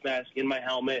face mask, in my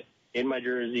helmet, in my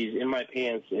jerseys, in my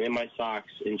pants, and in my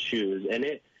socks and shoes. And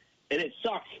it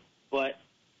sucked but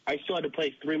I still had to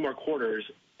play 3 more quarters,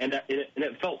 and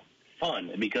it felt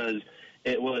fun because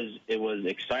it was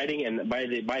exciting. And by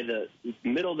the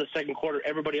middle of the second quarter,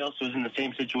 everybody else was in the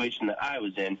same situation that I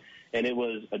was in, and it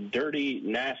was a dirty,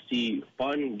 nasty,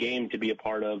 fun game to be a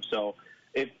part of. So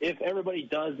if everybody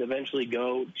does eventually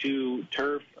go to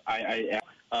turf,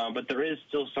 but there is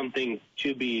still something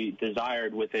to be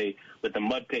desired with the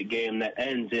mud pit game that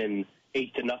ends in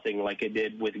 8-0 like it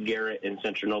did with Garrett and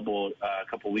Central Noble a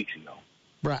couple weeks ago.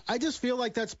 Right. I just feel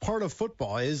like that's part of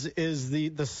football is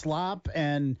the slop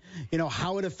and,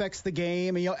 how it affects the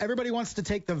game. And, everybody wants to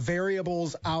take the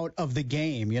variables out of the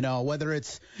game, whether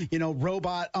it's,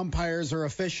 robot umpires or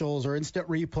officials or instant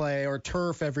replay or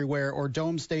turf everywhere or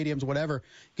dome stadiums, whatever.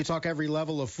 You could talk every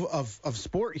level of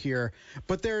sport here.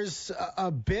 But there's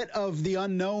a bit of the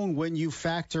unknown when you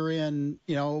factor in,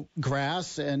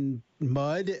 grass and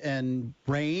mud and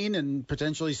rain and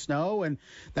potentially snow. And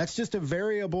that's just a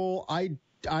variable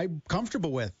I'm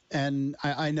comfortable with. And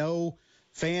I know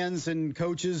fans and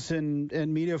coaches and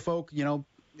media folk,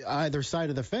 either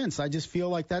side of the fence. I just feel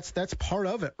like that's part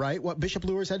of it, right? What Bishop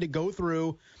Luers had to go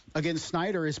through against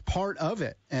Snyder is part of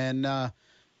it. And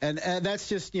that's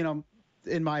just,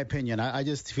 in my opinion, I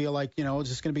just feel like, it's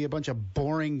just going to be a bunch of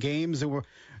boring games. And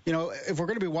if we're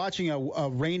going to be watching a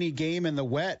rainy game in the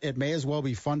wet, it may as well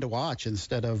be fun to watch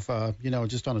instead of,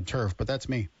 just on a turf. But that's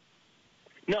me.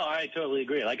 No, I totally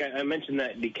agree. Like I mentioned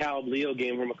that DeKalb-Leo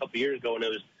game from a couple years ago, and it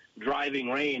was driving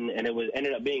rain, and it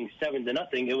ended up being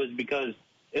 7-0. It was because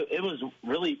it was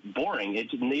really boring.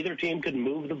 Neither team could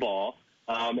move the ball,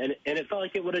 and it felt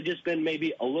like it would have just been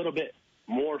maybe a little bit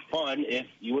more fun if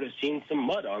you would have seen some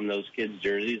mud on those kids'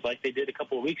 jerseys like they did a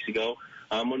couple of weeks ago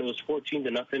when it was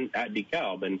 14-0 at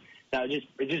DeKalb. And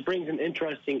it just brings an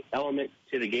interesting element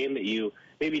to the game that you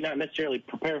maybe not necessarily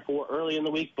prepare for early in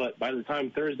the week, but by the time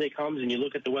Thursday comes and you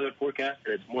look at the weather forecast,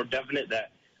 and it's more definite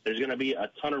that there's going to be a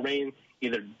ton of rain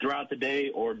either throughout the day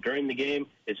or during the game.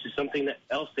 It's just something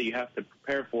else that you have to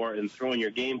prepare for and throw in your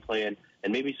game plan,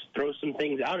 and maybe throw some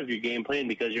things out of your game plan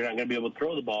because you're not going to be able to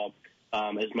throw the ball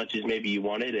as much as maybe you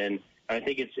wanted. And I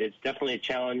think it's definitely a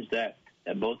challenge that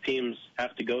both teams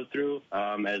have to go through.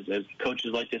 As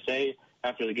coaches like to say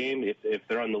after the game, if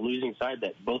they're on the losing side,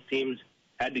 that both teams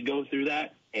had to go through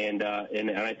that, and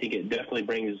I think it definitely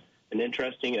brings an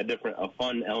interesting, a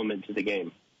fun element to the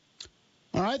game.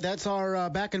 All right, that's our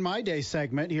Back in My Day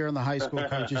segment here on the High School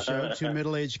Coaches Show. 2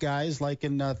 middle-aged guys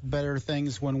liking better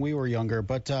things when we were younger.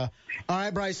 But, all right,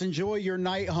 Bryce, enjoy your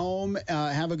night home.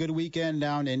 Have a good weekend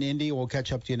down in Indy. We'll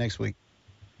catch up to you next week.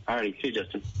 All right, see you,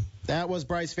 Justin. That was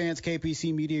Bryce Vance,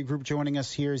 KPC Media Group, joining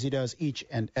us here as he does each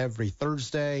and every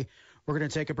Thursday. We're going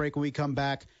to take a break. When we come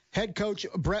back, head coach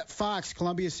Brett Fox,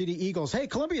 Columbia City Eagles. Hey,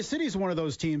 Columbia City is one of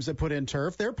those teams that put in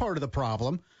turf. They're part of the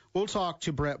problem. We'll talk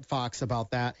to Brett Fox about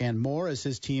that and more as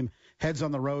his team heads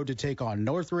on the road to take on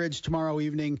Northridge tomorrow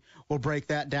evening. We'll break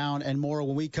that down and more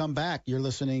when we come back. You're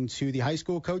listening to the High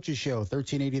School Coaches Show,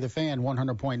 1380 The Fan,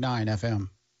 100.9 FM.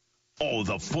 All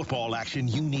the football action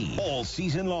you need all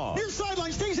season long. Near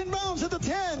sideline stays in bounds at the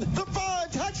 10. The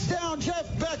 5, touchdown,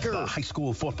 Jeff Becker. The high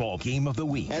school football game of the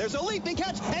week. And there's a leaping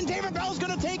catch, and David Bell's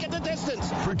going to take it the distance.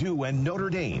 Purdue and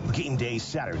Notre Dame, game day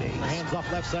Saturday. Hands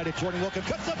off left side at Jordan Wilkins.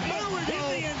 Cuts up forward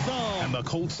in the end zone. And the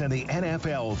Colts and the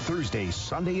NFL Thursday,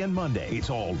 Sunday, and Monday.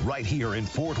 It's all right here in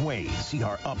Fort Wayne. See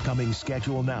our upcoming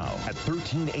schedule now at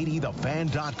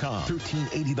 1380thefan.com.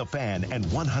 1380 The Fan and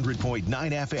 100.9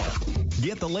 FM.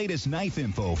 Get the latest knife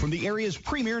info from the area's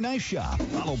premier knife shop.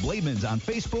 Follow Blademans on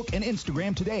Facebook and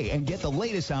Instagram today and get the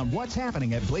latest on what's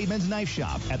happening at Blademans Knife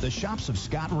Shop at the shops of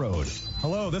Scott Road.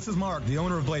 Hello, this is Mark, the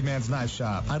owner of Blademans Knife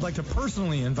Shop. I'd like to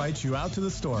personally invite you out to the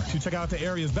store to check out the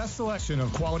area's best selection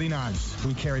of quality knives.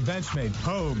 We carry Benchmade,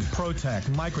 Hogue, ProTech,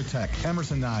 Microtech,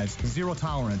 Emerson knives, Zero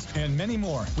Tolerance, and many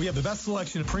more. We have the best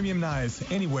selection of premium knives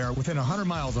anywhere within 100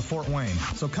 miles of Fort Wayne.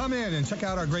 So come in and check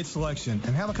out our great selection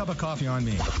and have a cup of coffee on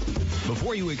me.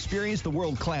 Before you experience the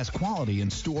world-class quality in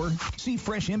store, see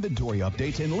fresh inventory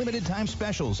updates and limited time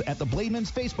specials at the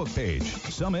Blademans Facebook page.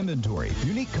 Some inventory,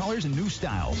 unique colors and new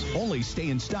styles only stay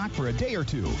in stock for a day or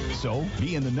two. So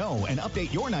be in the know and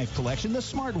update your knife collection the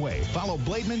smart way. Follow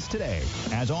Blademans today.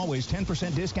 As always,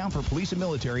 10% discount for police and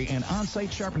military and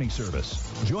on-site sharpening service.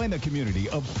 Join the community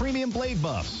of premium blade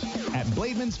buffs at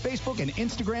Blademans Facebook and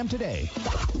Instagram today.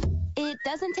 It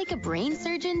doesn't take a brain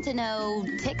surgeon to know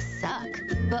ticks suck.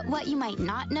 But what you might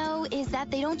not know is that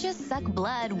they don't just suck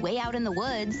blood way out in the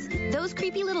woods. Those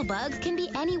creepy little bugs can be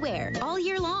anywhere, all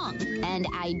year long. And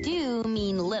I do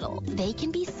mean little. They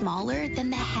can be smaller than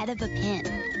the head of a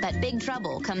pin. But big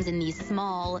trouble comes in these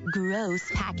small, gross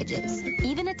packages.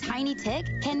 Even a tiny tick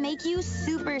can make you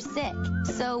super sick.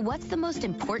 So what's the most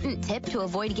important tip to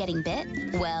avoid getting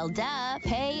bit? Well, duh,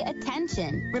 pay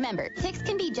attention. Remember, ticks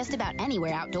can be just about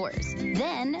anywhere outdoors.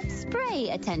 Then, spray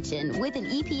attention with an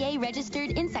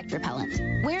EPA-registered insect repellent.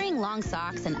 Wearing long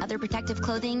socks and other protective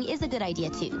clothing is a good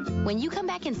idea, too. When you come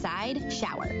back inside,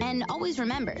 shower. And always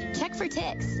remember, check for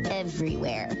ticks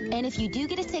everywhere. And if you do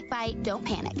get a tick bite, don't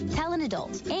panic. Tell an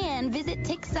adult. And visit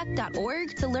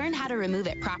ticksuck.org to learn how to remove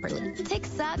it properly.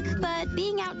 Ticks suck, but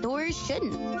being outdoors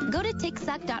shouldn't. Go to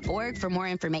ticksuck.org for more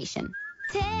information.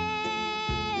 Ticksuck.org.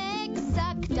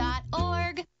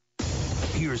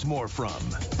 Here's more from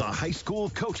the High School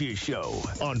Coaches Show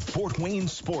on Fort Wayne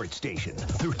Sports Station,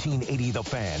 1380 The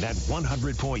Fan at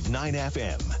 100.9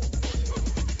 FM.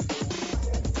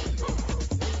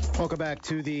 Welcome back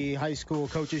to the High School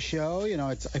Coaches Show. You know,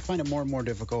 I find it more and more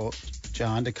difficult,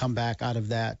 John, to come back out of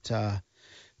that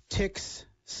ticks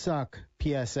suck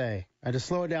PSA. I had to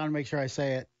slow it down and make sure I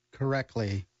say it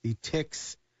correctly. The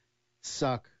ticks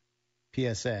suck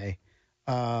PSA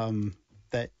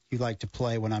that you like to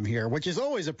play when I'm here, which is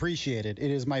always appreciated. It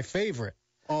is my favorite,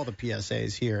 all the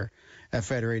PSAs here at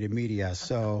Federated Media.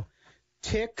 So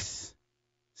ticks,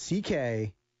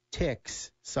 CK,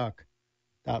 ticks,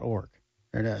 suck.org.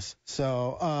 There it is.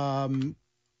 So,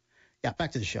 yeah,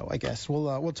 back to the show, I guess.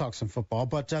 We'll talk some football.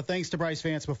 But thanks to Bryce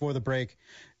Vance before the break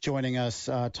joining us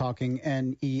talking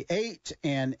NE8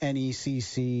 and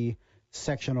NECC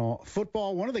sectional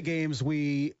football. One of the games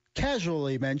we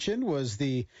casually mentioned was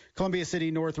the Columbia City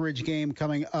Northridge game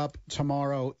coming up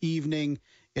tomorrow evening.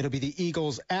 It'll be the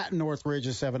Eagles at Northridge,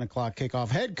 a 7 o'clock kickoff.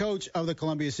 Head coach of the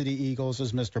Columbia City Eagles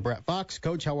is Mr. Brett Fox.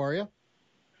 Coach, how are you?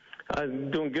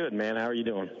 I'm doing good, man. How are you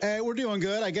doing? Hey, we're doing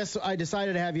good. I guess I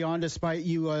decided to have you on despite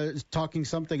you talking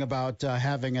something about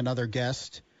having another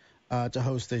guest to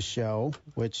host this show,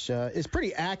 which is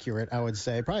pretty accurate, I would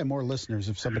say. Probably more listeners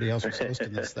if somebody else was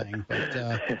hosting this thing.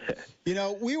 But, you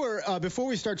know, we were, before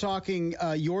we start talking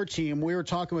your team, we were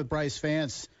talking with Bryce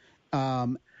Vance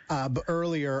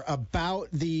earlier about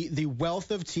the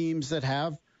wealth of teams that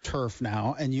have turf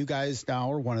now, and you guys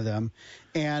now are one of them.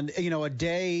 And, you know, a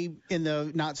day in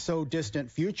the not so distant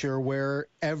future where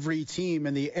every team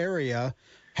in the area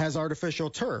has artificial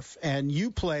turf. And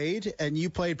you played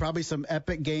probably some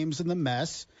epic games in the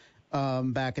mess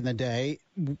back in the day.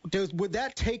 Would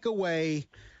that take away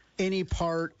any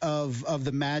part of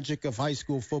the magic of high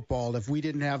school football if we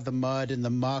didn't have the mud and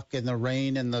the muck and the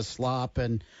rain and the slop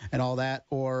and all that?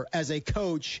 Or as a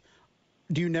coach,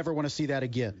 do you never want to see that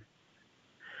again?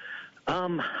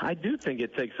 I do think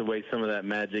it takes away some of that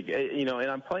magic, you know,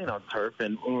 and I'm playing on turf,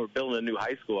 and when we were building a new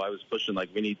high school, I was pushing, like,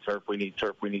 we need turf, we need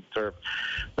turf, we need turf.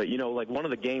 But, you know, like, one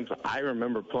of the games I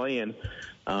remember playing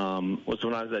was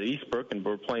when I was at Eastbrook, and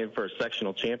we're playing for a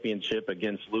sectional championship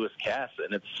against Lewis Cass,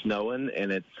 and it's snowing,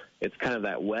 and it's kind of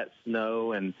that wet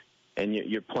snow, and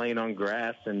you're playing on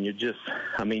grass, and you're just,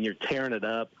 I mean, you're tearing it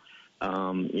up.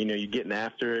 You know, you're getting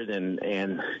after it,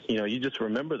 and you know, you just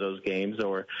remember those games.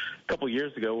 Or a couple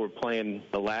years ago, we're playing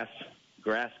the last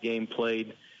grass game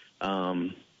played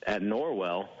at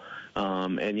Norwell,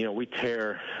 and you know, we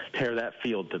tear that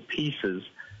field to pieces,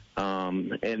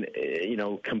 and you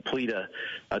know, complete a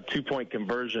 2-point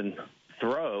conversion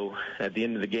throw at the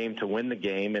end of the game to win the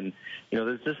game. And you know,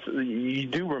 there's just, you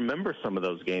do remember some of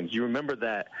those games. You remember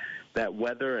that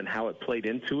weather and how it played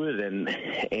into it,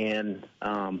 and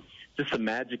just the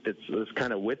magic that's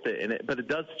kind of with it. But it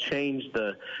does change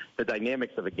the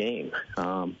dynamics of a game,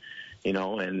 you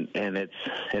know, and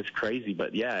it's crazy.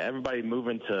 But yeah, everybody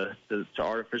moving to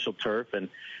artificial turf, and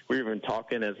we're even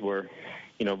talking as we're,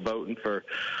 you know, voting for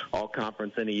all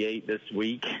conference NE8 this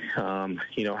week.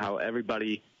 You know, how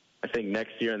everybody, I think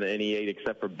next year in the NE8,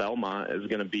 except for Belmont, is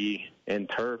going to be in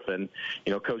turf. And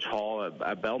you know, Coach Hall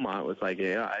at Belmont was like,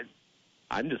 yeah,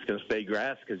 I'm just going to stay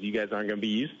grass because you guys aren't going to be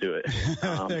used to it.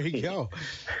 There you go.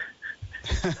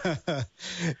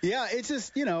 Yeah, it's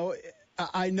just, you know,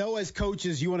 I know as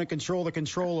coaches you want to control the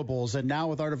controllables, and now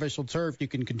with artificial turf you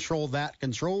can control that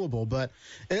controllable. But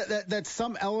that's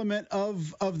some element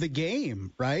of the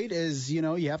game, right? Is, you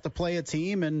know, you have to play a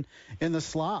team in the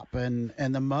slop and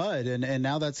the mud, and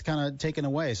now that's kind of taken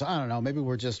away. So I don't know. Maybe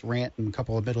we're just ranting, a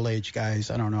couple of middle-aged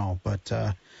guys. I don't know. But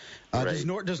right.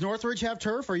 Does Northridge have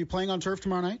turf? Are you playing on turf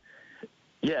tomorrow night?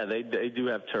 Yeah, they do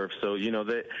have turf. So, you know,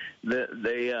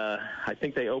 they I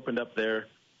think they opened up their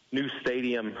new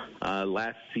stadium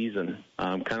last season,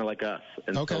 kind of like us.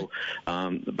 And so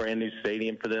the brand new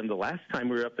stadium for them. The last time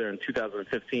we were up there in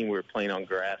 2015, we were playing on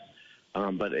grass.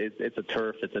 But it's a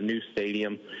turf. It's a new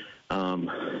stadium,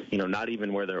 not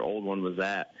even where their old one was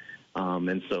at.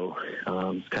 And so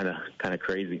it's kind of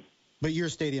crazy. But your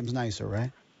stadium's nicer,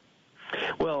 right?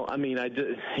 Well, I mean, I'm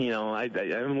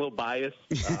a little biased.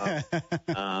 I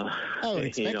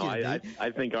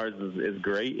think ours is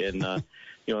great, and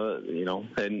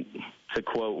and to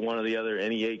quote one of the other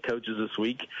NE8 coaches this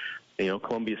week,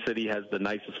 Columbia City has the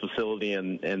nicest facility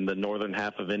in the northern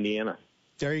half of Indiana.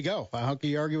 There you go. How can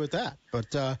you argue with that?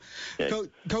 But,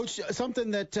 Coach,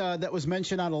 something that was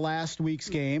mentioned on last week's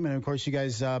game, and, of course, you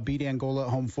guys beat Angola at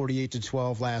home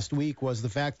 48-12 last week, was the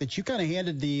fact that you kind of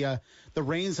handed the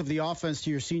reins of the offense to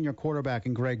your senior quarterback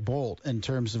in Greg Bolt in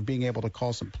terms of being able to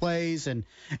call some plays and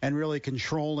really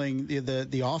controlling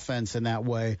the offense in that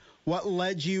way. What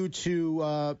led you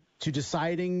to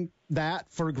deciding that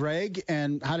for Greg,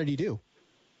 and how did he do?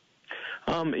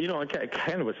 I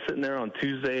kind of was sitting there on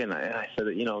Tuesday, and I said,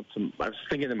 I was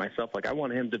thinking to myself, I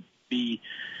want him to be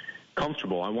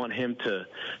comfortable. I want him to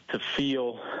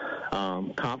feel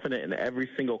confident in every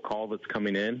single call that's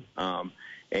coming in.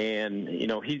 And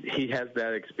he has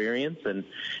that experience, and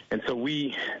so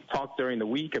we talked during the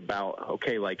week about,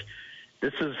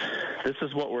 this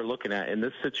is what we're looking at in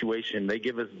this situation. They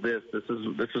give us this.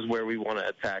 This is where we want to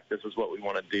attack. This is what we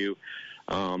want to do.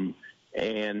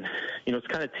 And, it's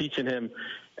kind of teaching him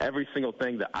every single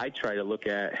thing that I try to look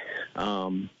at.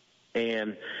 And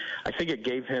I think it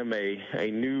gave him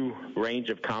a new range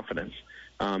of confidence.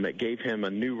 It gave him a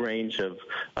new range of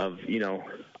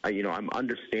I'm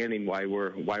understanding why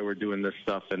we're doing this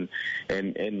stuff, and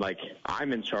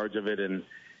I'm in charge of it.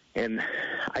 And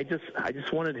I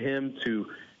just wanted him to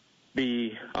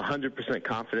be 100%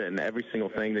 confident in every single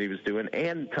thing that he was doing,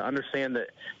 and to understand that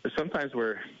there's sometimes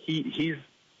where he's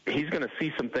going to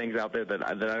see some things out there that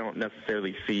I don't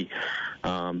necessarily see.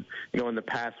 In the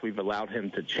past, we've allowed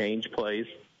him to change plays,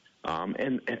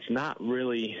 and it's not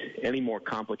really any more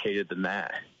complicated than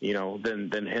that,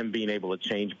 than him being able to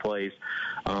change plays.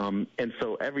 And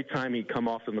so every time he'd come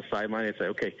off on the sideline, he'd say,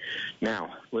 okay,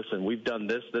 now, listen, we've done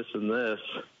this, this, and this.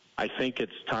 I think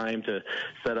it's time to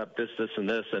set up this, this, and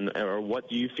this, or what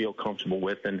do you feel comfortable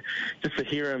with? And just to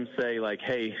hear him say,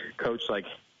 hey, Coach,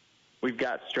 we've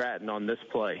got Stratton on this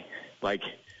play.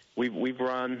 We've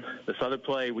run this other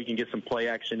play. We can get some play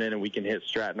action in, and we can hit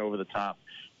Stratton over the top.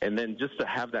 And then just to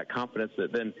have that confidence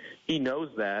that then he knows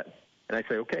that. And I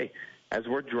say, okay, as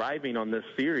we're driving on this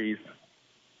series,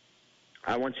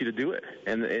 I want you to do it.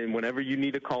 And whenever you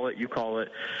need to call it, you call it.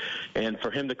 And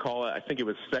for him to call it, I think it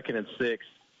was 2nd and 6.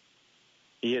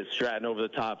 He hit Stratton over the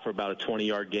top for about a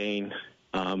 20-yard gain,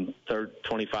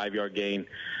 25-yard gain.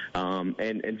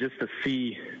 And just to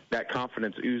see that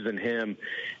confidence ooze in him,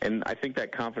 and I think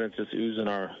that confidence just ooze in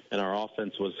our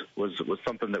offense was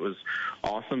something that was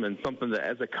awesome, and something that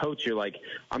as a coach you're like,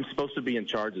 I'm supposed to be in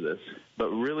charge of this.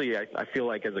 But really, I feel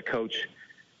like as a coach,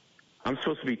 I'm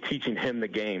supposed to be teaching him the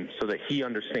game so that he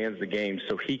understands the game,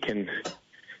 so he can.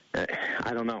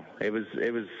 I don't know. It was.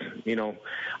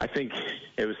 I think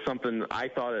it was something I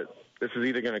thought this is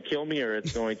either going to kill me or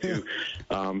it's going to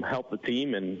help the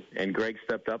team, and Greg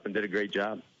stepped up and did a great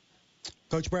job.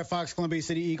 Coach Brett Fox, Columbia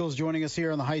City Eagles, joining us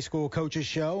here on the High School Coaches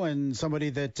Show, and somebody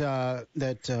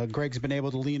that Greg's been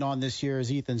able to lean on this year is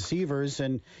Ethan Sievers.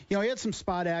 And, he had some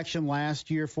spot action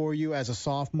last year for you as a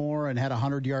sophomore and had a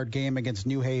 100-yard game against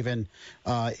New Haven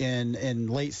in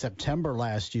late September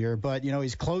last year. But,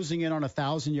 he's closing in on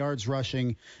 1,000 yards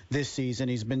rushing this season.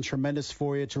 He's been tremendous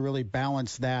for you to really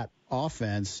balance that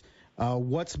offense.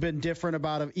 What's been different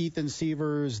about Ethan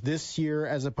Sievers this year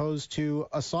as opposed to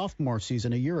a sophomore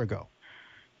season a year ago?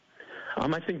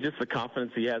 I think just the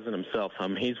confidence he has in himself.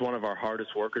 He's one of our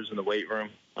hardest workers in the weight room,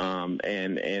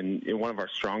 and one of our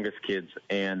strongest kids.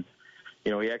 And,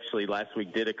 he actually last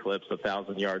week did eclipse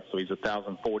 1,000 yards, so he's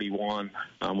 1,041,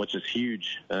 which is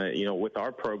huge. With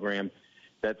our program,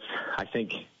 I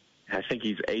think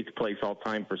he's 8th place all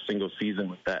time for single season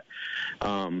with that.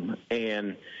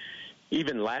 And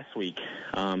even last week,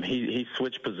 he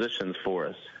switched positions for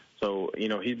us. So,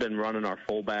 he's been running our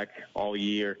fullback all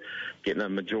year, getting a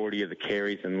majority of the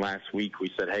carries. And last week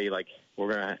we said, hey,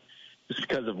 we're going to, just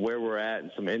because of where we're at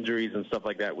and some injuries and stuff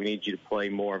like that, we need you to play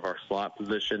more of our slot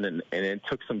position. And it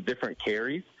took some different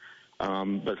carries,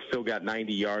 but still got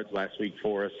 90 yards last week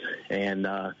for us. And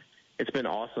it's been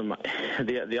awesome.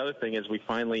 The other thing is we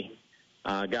finally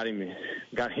got him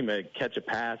to catch a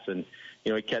pass, and,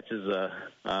 he catches a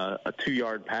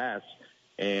 2-yard pass.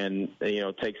 and,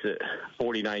 takes it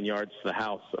 49 yards to the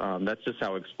house. That's just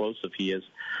how explosive he is.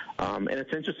 And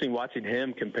it's interesting watching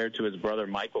him compared to his brother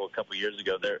Michael a couple years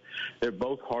ago. They're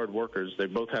both hard workers. They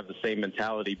both have the same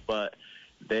mentality, but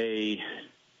they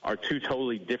are two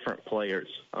totally different players.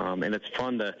 And it's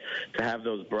fun to have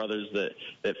those brothers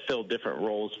that fill different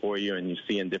roles for you and you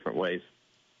see in different ways.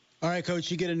 All right, Coach,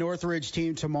 you get a Northridge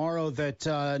team tomorrow that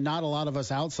not a lot of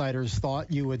us outsiders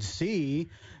thought you would see,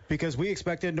 because we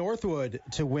expected Northwood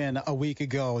to win a week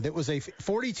ago. That was a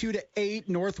 42-8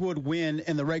 Northwood win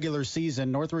in the regular season.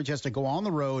 Northridge has to go on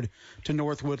the road to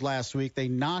Northwood last week. They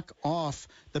knock off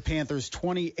the Panthers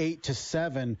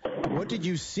 28-7. What did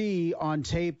you see on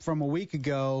tape from a week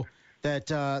ago that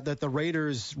the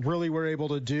Raiders really were able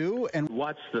to do? And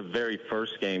watch the very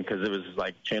first game, because it was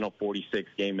like Channel 46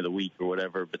 game of the week or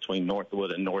whatever between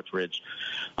Northwood and Northridge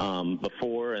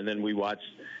before, and then we watched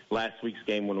last week's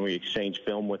game when we exchanged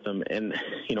film with them. And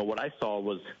what I saw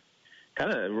was kind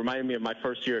of reminded me of my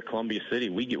first year at Columbia City.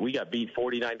 We got beat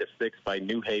 49-6 by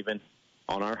New Haven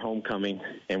on our homecoming,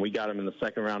 and we got them in the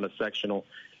second round of sectional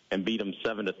and beat them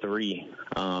 7-3.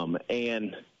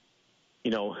 And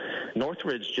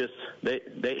Northridge just they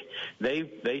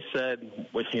said,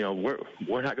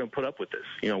 we're not going to put up with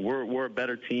this. We're a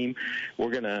better team. We're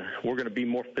gonna be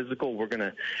more physical. We're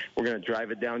gonna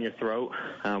drive it down your throat.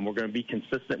 We're gonna be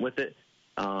consistent with it.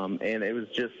 And it was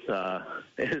just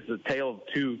it is a tale of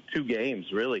two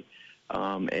games really.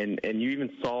 And you even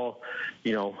saw,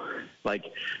 like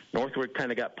Northwood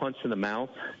kind of got punched in the mouth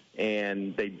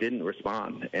and they didn't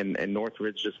respond, and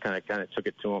Northridge just kind of took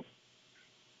it to them.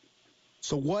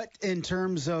 So what, in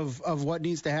terms of what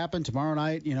needs to happen tomorrow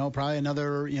night, probably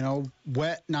another,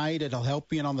 wet night. It'll help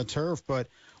being on the turf. But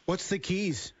what's the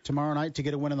keys tomorrow night to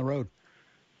get a win on the road?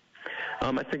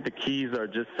 I think the keys are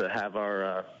just to have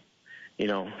our,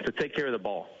 to take care of the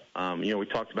ball. We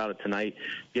talked about it tonight.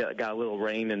 Got a little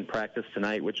rain in practice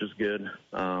tonight, which was good.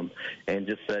 And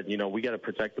just said, we got to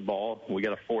protect the ball. We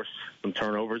got to force some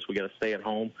turnovers. We got to stay at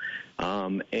home.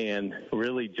 And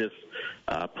really just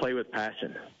play with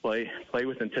passion. Play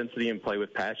with intensity and play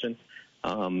with passion.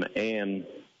 And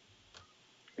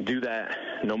do that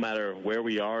no matter where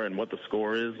we are and what the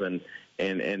score is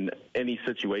and any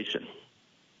situation.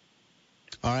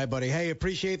 All right, buddy. Hey,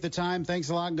 appreciate the time. Thanks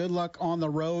a lot. Good luck on the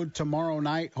road tomorrow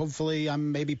night. Hopefully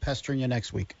I'm maybe pestering you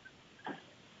next week.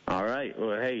 All right.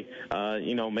 Well, hey,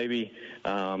 maybe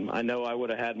I know I would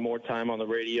have had more time on the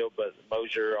radio, but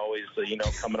Mosier always,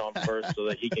 coming on first so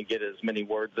that he can get as many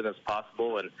words in as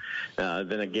possible, and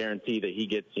then a guarantee that he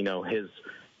gets,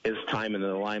 his time in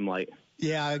the limelight.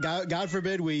 Yeah, God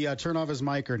forbid we turn off his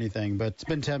mic or anything, but it's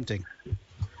been tempting.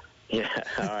 Yeah.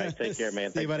 All right. Take care,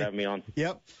 man. Thanks for having me on.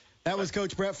 Yep. That was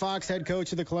Coach Brett Fox, head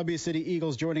coach of the Columbia City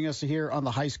Eagles, joining us here on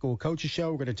the High School Coaches Show.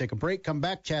 We're going to take a break, come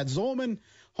back. Chad Zolman,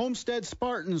 Homestead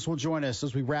Spartans, will join us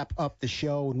as we wrap up the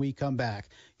show when we come back.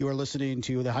 You are listening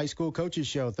to the High School Coaches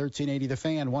Show, 1380 The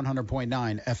Fan,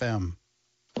 100.9 FM.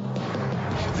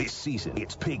 This season,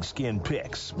 it's Pigskin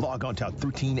Picks. Log on to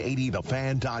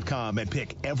 1380thefan.com and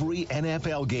pick every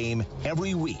NFL game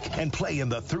every week and play in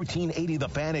the 1380 The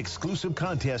Fan exclusive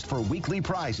contest for weekly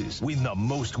prizes. Win the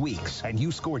most weeks, and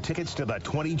you score tickets to the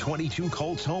 2022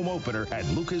 Colts home opener at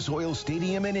Lucas Oil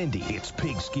Stadium in Indy. It's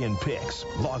Pigskin Picks.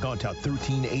 Log on to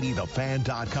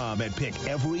 1380thefan.com and pick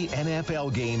every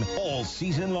NFL game all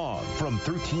season long from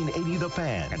 1380 The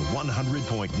Fan and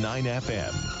 100.9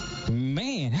 FM.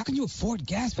 Man, how can you afford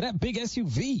gas for that big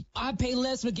SUV? I pay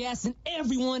less for gas than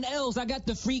everyone else. I got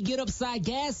the free Get Upside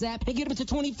Gas app and get up to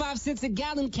 25 cents a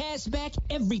gallon cash back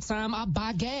every time I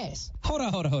buy gas. Hold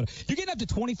on. You're getting up to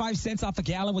 25 cents off a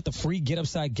gallon with the free Get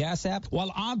Upside Gas app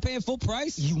while I'm paying full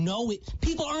price? You know it.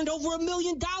 People earned over $1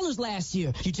 million last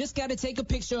year. You just got to take a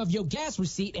picture of your gas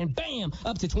receipt and bam,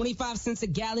 up to 25 cents a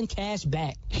gallon cash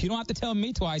back. You don't have to tell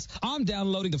me twice. I'm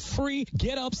downloading the free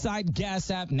Get Upside Gas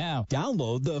app now.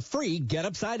 Download the free Get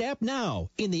Upside app now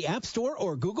in the App Store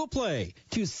or Google Play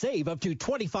to save up to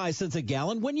 25 cents a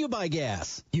gallon when you buy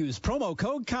gas. Use promo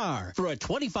code CAR for a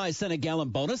 25 cent a gallon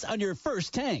bonus on your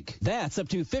first tank. That's up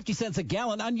to 50 cents a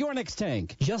gallon on your next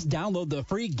tank. Just download the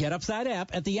free Get Upside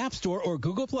app at the App Store or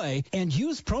Google Play and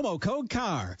use promo code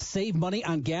CAR. Save money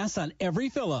on gas on every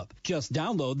fill-up. Just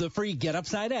download the free Get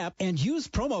Upside app and use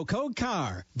promo code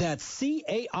CAR. That's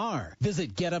CAR.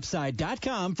 Visit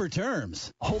GetUpside.com for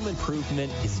terms. Home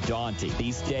improvement is daunting.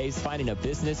 These days, finding a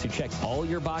business who checks all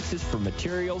your boxes for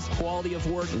materials, quality of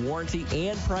work, warranty,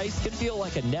 and price can feel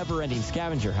like a never-ending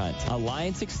scavenger hunt.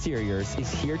 Alliance Exteriors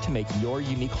is here to make your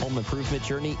unique home improvement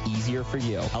journey easier for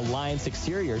you. Alliance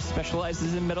Exteriors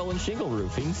specializes in metal and shingle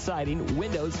roofing, siding,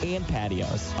 windows, and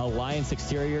patios. Alliance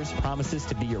Exteriors promises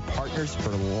to be your partners for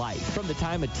life. From the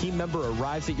time a team member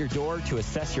arrives at your door to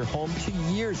assess your home to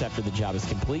years after the job is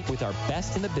complete with our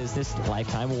best in the business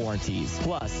lifetime warranties.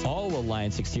 Plus, all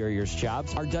Alliance Exteriors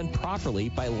jobs are done properly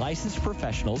by licensed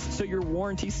professionals so your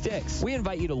warranty sticks. We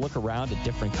invite you to look around at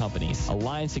different companies.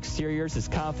 Alliance Exteriors is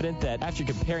confident that after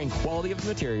comparing quality of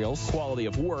materials, quality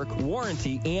of work,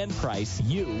 warranty, and price,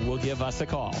 you will give us a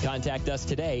call. Contact us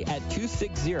today at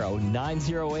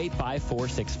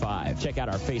 260-908-5465. Check out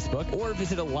our Facebook or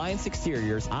visit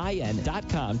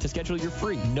AllianceExteriorsIN.com to schedule your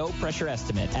free, no-pressure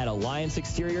estimate. At Alliance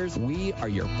Exteriors, we are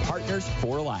your partners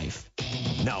for life.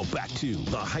 Now back to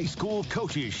the High School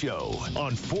Coaches Show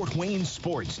on Fort Wayne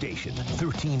Sports Station,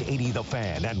 1380 The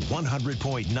Fan and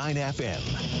 100.9 FM.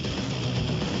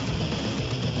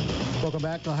 Welcome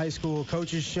back to the High School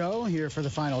Coaches Show, here for the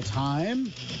final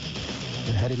time.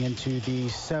 We're heading into the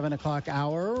 7 o'clock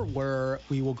hour, where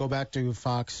we will go back to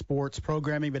Fox Sports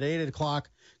programming. But at 8 o'clock,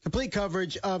 complete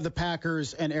coverage of the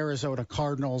Packers and Arizona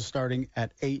Cardinals starting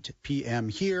at 8 p.m.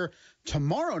 here.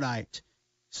 Tomorrow night,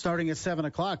 starting at 7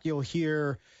 o'clock, you'll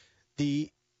hear the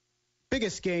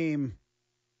biggest game,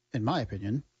 in my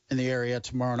opinion, in the area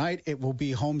tomorrow night. It will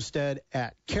be Homestead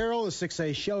at Carroll, a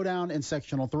 6A showdown in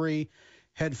Sectional 3.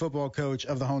 Head football coach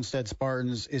of the Homestead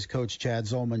Spartans is Coach Chad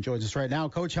Zolman. Joins us right now.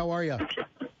 Coach, how are you?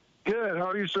 Good. How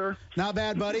are you, sir? Not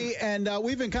bad, buddy. And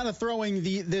we've been kind of throwing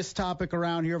this topic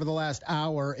around here over the last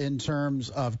hour in terms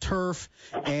of turf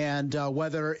and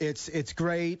whether it's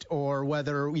great or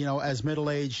whether, you know, as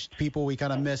middle-aged people, we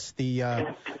kind of miss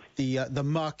the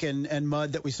muck and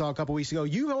mud that we saw a couple weeks ago.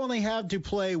 You only had to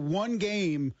play one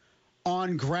game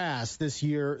on grass this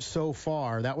year so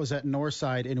far. That was at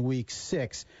Northside in week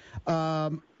 6.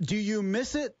 Do you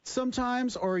miss it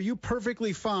sometimes, or are you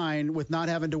perfectly fine with not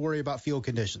having to worry about field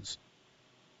conditions?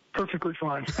 Perfectly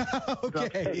fine.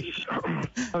 Okay.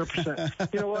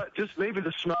 100%. You know what? Just maybe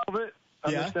the smell of it. I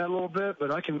miss that a little bit,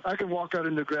 but I can walk out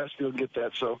into the grass field and get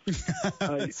that. So,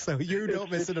 so you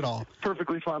don't miss it at all.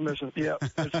 Perfectly fine missing. Yeah,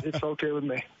 it's okay with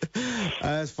me.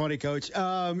 That's funny, Coach.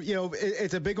 You know,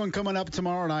 it's a big one coming up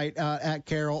tomorrow night at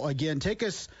Carroll. Again, take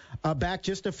us back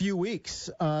just a few weeks.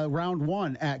 Round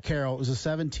 1 at Carroll, it was a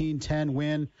 17-10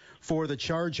 win for the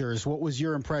Chargers. What was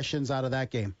your impressions out of that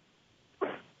game?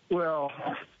 Well,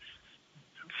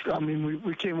 I mean,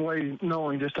 we came away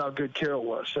knowing just how good Carroll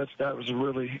was. They're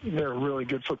a really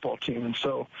good football team. And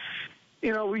so,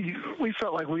 you know, we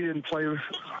felt like we didn't play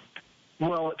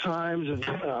well at times and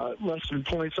left some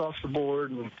points off the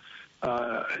board and,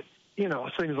 you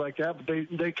know, things like that. But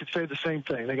they could say the same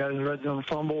thing. They got in the red zone,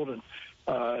 fumbled, and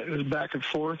it was back and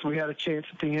forth. We had a chance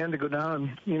at the end to go down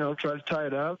and, you know, try to tie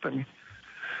it up. And,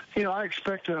 you know, I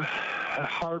expect a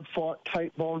hard-fought,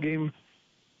 tight ball game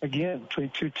again between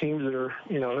two teams that are,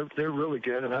 you know, they're really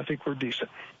good, and I think we're decent.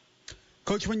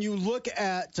 Coach, when you look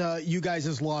at you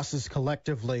guys' losses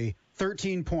collectively,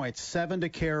 13 points, 7 to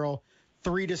Carroll,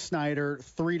 3 to Snyder,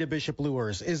 3 to Bishop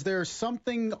Luers. Is there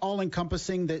something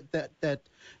all-encompassing that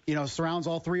you know, surrounds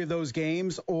all 3 of those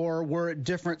games, or were it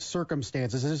different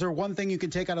circumstances? Is there one thing you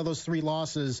can take out of those 3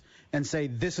 losses and say,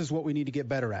 this is what we need to get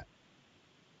better at?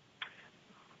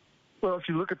 Well, if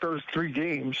you look at those 3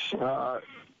 games,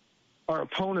 our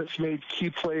opponents made key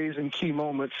plays and key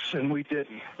moments, and we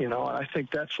didn't. You know, I think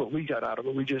that's what we got out of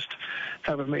it. We just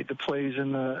haven't made the plays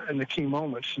in the key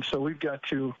moments, and so we've got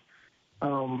to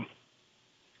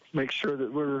make sure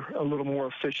that we're a little more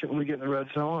efficient when we get in the red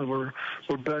zone, and we're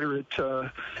better at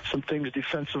some things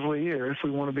defensively, or if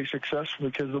we want to be successful,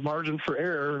 because the margin for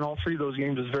error in all 3 of those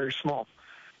games is very small,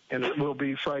 and it will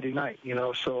be Friday night. You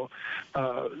know, so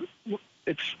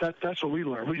that's what we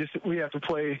learned. We have to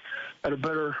play at a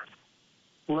better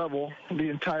level the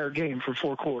entire game for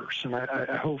 4 quarters, and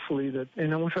I hopefully that, you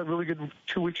know, we've had really good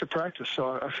 2 weeks of practice,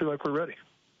 so I feel like we're ready.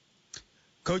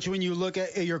 Coach, when you look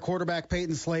at your quarterback,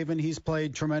 Peyton Slavin, he's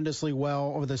played tremendously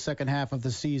well over the second half of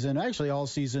the season, actually all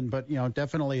season, but, you know,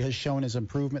 definitely has shown his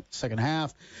improvement the second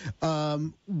half.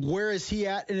 Where is he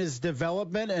at in his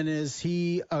development, and is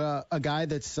he a guy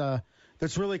that's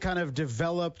really kind of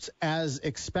developed as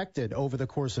expected over the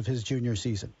course of his junior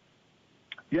season?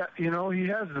 Yeah, you know, he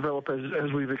has developed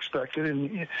as we've expected.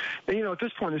 And, you know, at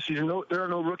this point in the season, there are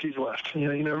no rookies left. You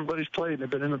know, everybody's played. They've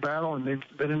been in the battle, and they've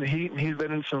been in the heat, and he's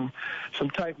been in some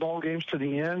tight ball games to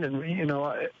the end. And, you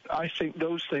know, I think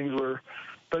those things were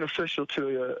beneficial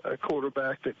to a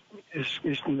quarterback that is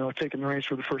taking the reins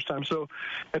for the first time. So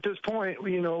at this point,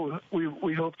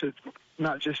 we hope that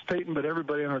not just Peyton but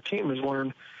everybody on our team has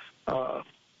learned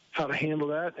how to handle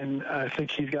that, and I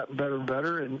think he's gotten better and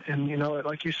better. And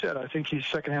like you said, I think his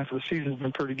second half of the season has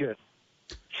been pretty good.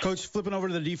 Coach, flipping over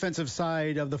to the defensive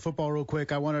side of the football real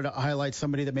quick, I wanted to highlight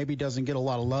somebody that maybe doesn't get a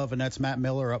lot of love, and that's Matt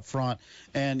Miller up front.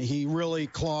 And he really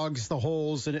clogs the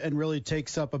holes and really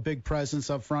takes up a big presence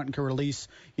up front and can release,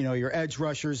 your edge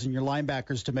rushers and your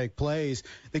linebackers to make plays.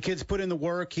 The kid's put in the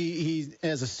work. He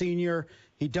as a senior,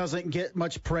 he doesn't get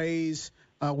much praise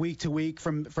week to week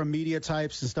from media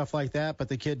types and stuff like that, but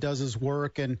the kid does his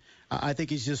work, and I think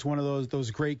he's just one of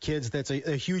those great kids that's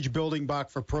a huge building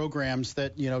block for programs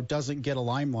that doesn't get a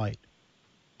limelight.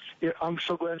 Yeah, I'm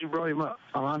so glad you brought him up.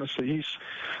 Honestly, he's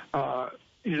a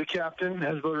captain,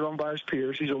 as voted on by his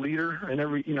peers. He's a leader, and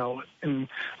in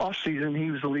off season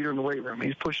he was the leader in the weight room.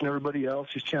 He's pushing everybody else.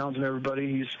 He's challenging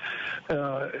everybody.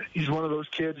 He's one of those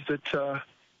kids that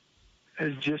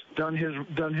has just done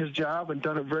his job and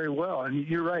done it very well. And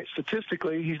you're right,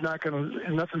 statistically,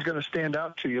 nothing's going to stand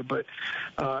out to you. But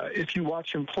if you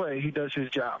watch him play, he does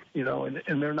his job, and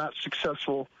they're not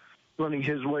successful running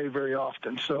his way very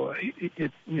often. So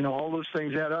all those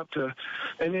things add up to,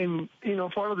 and then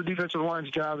part of the defensive line's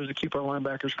job is to keep our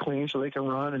linebackers clean so they can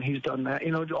run, and he's done that.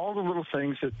 All the little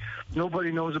things that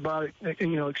nobody knows about,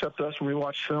 except us when we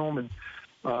watch film. And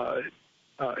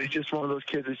he's just one of those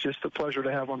kids. It's just a pleasure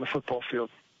to have on the football field.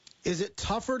 Is it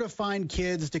tougher to find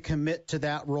kids to commit to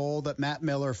that role that Matt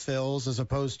Miller fills as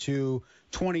opposed to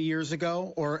 20 years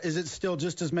ago? Or is it still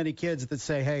just as many kids that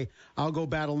say, hey, I'll go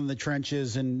battle in the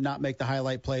trenches and not make the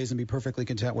highlight plays and be perfectly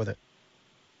content with it?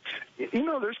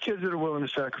 There's kids that are willing to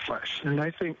sacrifice. And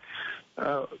I think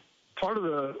part of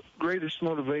the greatest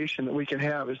motivation that we can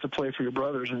have is to play for your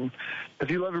brothers. And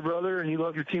if you love your brother and you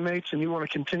love your teammates and you want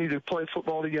to continue to play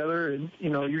football together, and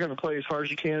you're going to play as hard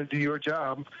as you can and do your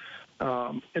job,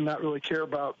 and not really care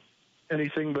about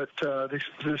anything but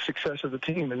the success of the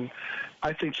team. And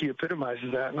I think he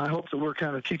epitomizes that. And I hope that we're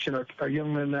kind of teaching our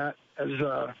young men that as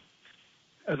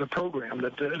a program,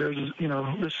 that there's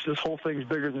this whole thing's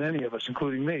bigger than any of us,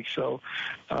 including me. So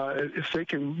if they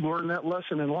can learn that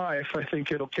lesson in life, I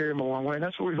think it'll carry them a long way. And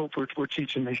that's what we hope we're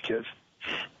teaching these kids.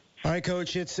 All right,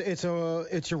 Coach, it's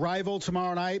your rival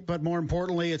tomorrow night, but more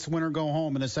importantly, it's win or go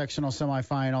home in the sectional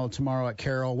semifinal tomorrow at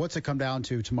Carroll. What's it come down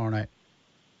to tomorrow night?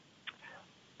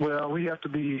 Well, we have to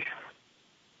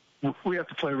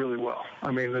play really well.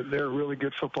 I mean, they're a really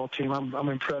good football team. I'm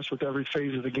impressed with every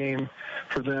phase of the game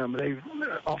for them.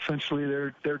 Offensively,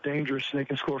 they're dangerous and they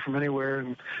can score from anywhere.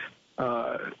 And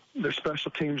their special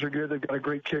teams are good. They've got a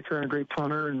great kicker and a great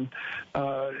punter, and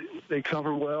they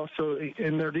cover well. So,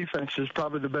 and their defense is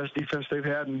probably the best defense they've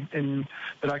had in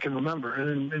that I can remember.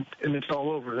 And it's all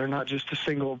over. They're not just a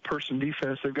single-person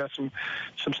defense. They've got some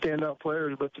standout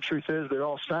players, but the truth is they're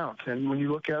all sound. And when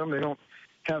you look at them, they don't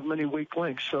have many weak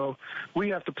links. So we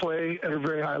have to play at a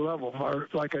very high level.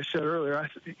 Like I said earlier,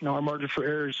 our margin for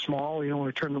error is small. When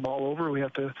we turn the ball over, we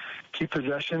have to keep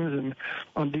possessions, and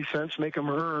on defense, make them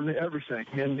earn everything.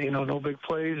 And, no big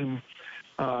plays, and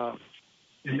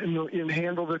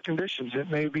handle the conditions. It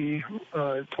may be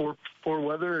poor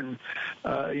weather, and,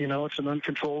 it's an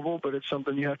uncontrollable, but it's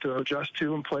something you have to adjust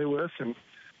to and play with. And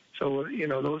so,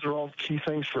 those are all key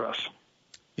things for us.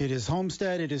 It is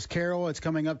Homestead. It is Carroll. It's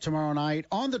coming up tomorrow night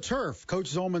on the turf. Coach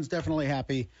Zollman's definitely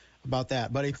happy about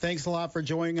that. Buddy, thanks a lot for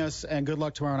joining us, and good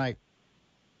luck tomorrow night.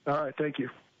 All right, thank you.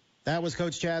 That was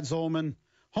Coach Chad Zollman.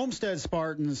 Homestead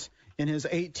Spartans in his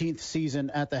 18th season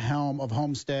at the helm of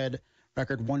Homestead,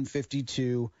 record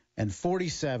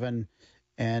 152-47,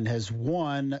 and has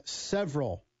won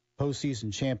several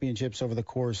postseason championships over the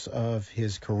course of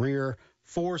his career,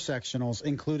 4 sectionals,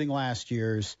 including last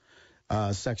year's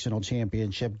sectional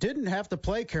championship. Didn't have to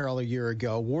play Carroll a year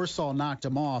ago. Warsaw knocked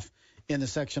him off in the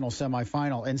sectional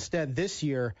semifinal. Instead, this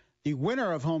year, the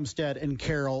winner of Homestead and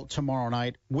Carroll tomorrow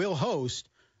night will host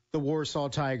the Warsaw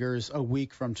Tigers a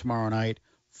week from tomorrow night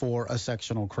for a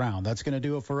sectional crown. That's going to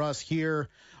do it for us here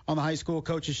on the High School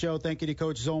Coaches Show. Thank you to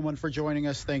Coach Zollman for joining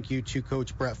us. Thank you to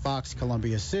Coach Brett Fox,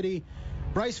 Columbia City.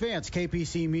 Bryce Vance,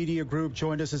 KPC Media Group,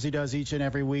 joined us as he does each and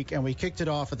every week, and we kicked it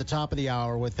off at the top of the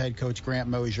hour with head coach Grant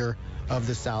Mosier of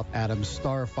the South Adams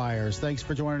Starfires. Thanks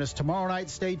for joining us tomorrow night.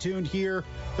 Stay tuned here,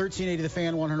 1380 The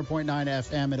Fan, 100.9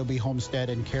 FM. It'll be Homestead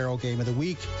and Carroll Game of the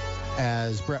Week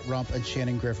as Brett Rump and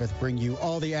Shannon Griffith bring you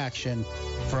all the action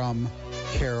from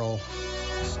Carroll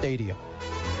Stadium.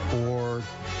 For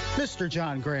Mr.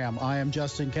 John Graham, I am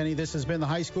Justin Kenny. This has been the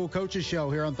High School Coaches Show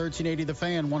here on 1380 The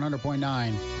Fan,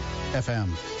 100.9 FM.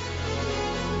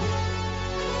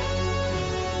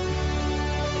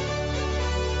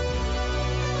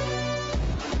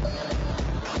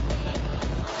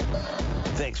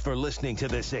 Thanks for listening to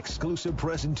this exclusive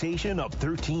presentation of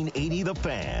 1380 The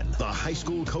Fan, the high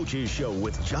school coaches show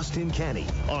with Justin Kenny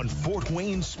on Fort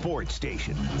Wayne Sports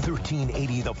Station,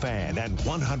 1380 The Fan and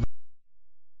 100.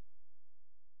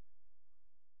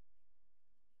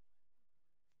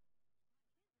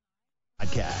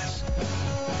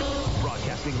 Podcast.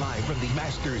 Broadcasting live from the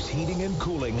Masters Heating and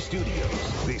Cooling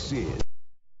Studios. This is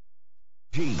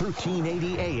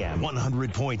 1380 AM,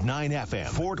 100.9 FM,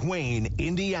 Fort Wayne,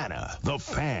 Indiana. The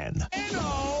Fan.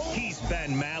 He's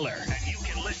Ben Maller, and you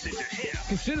can listen to him.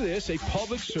 Consider this a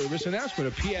public service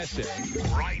announcement, a PSA.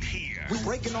 Right here. We're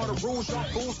breaking all the rules, y'all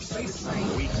fools stay the same.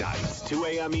 Weeknights, 2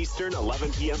 a.m. Eastern,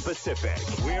 11 p.m. Pacific.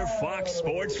 We're Fox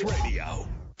Sports Radio.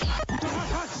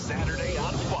 Saturday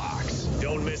on Fox.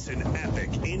 Don't miss an epic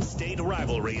in-state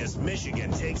rivalry as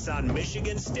Michigan takes on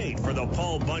Michigan State for the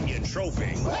Paul Bunyan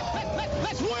Trophy.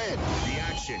 Let's win. The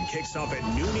action kicks off at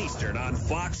noon Eastern on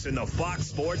Fox and the Fox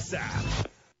Sports app.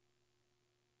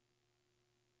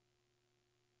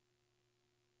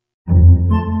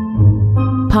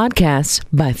 Podcasts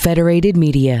by Federated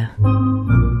Media.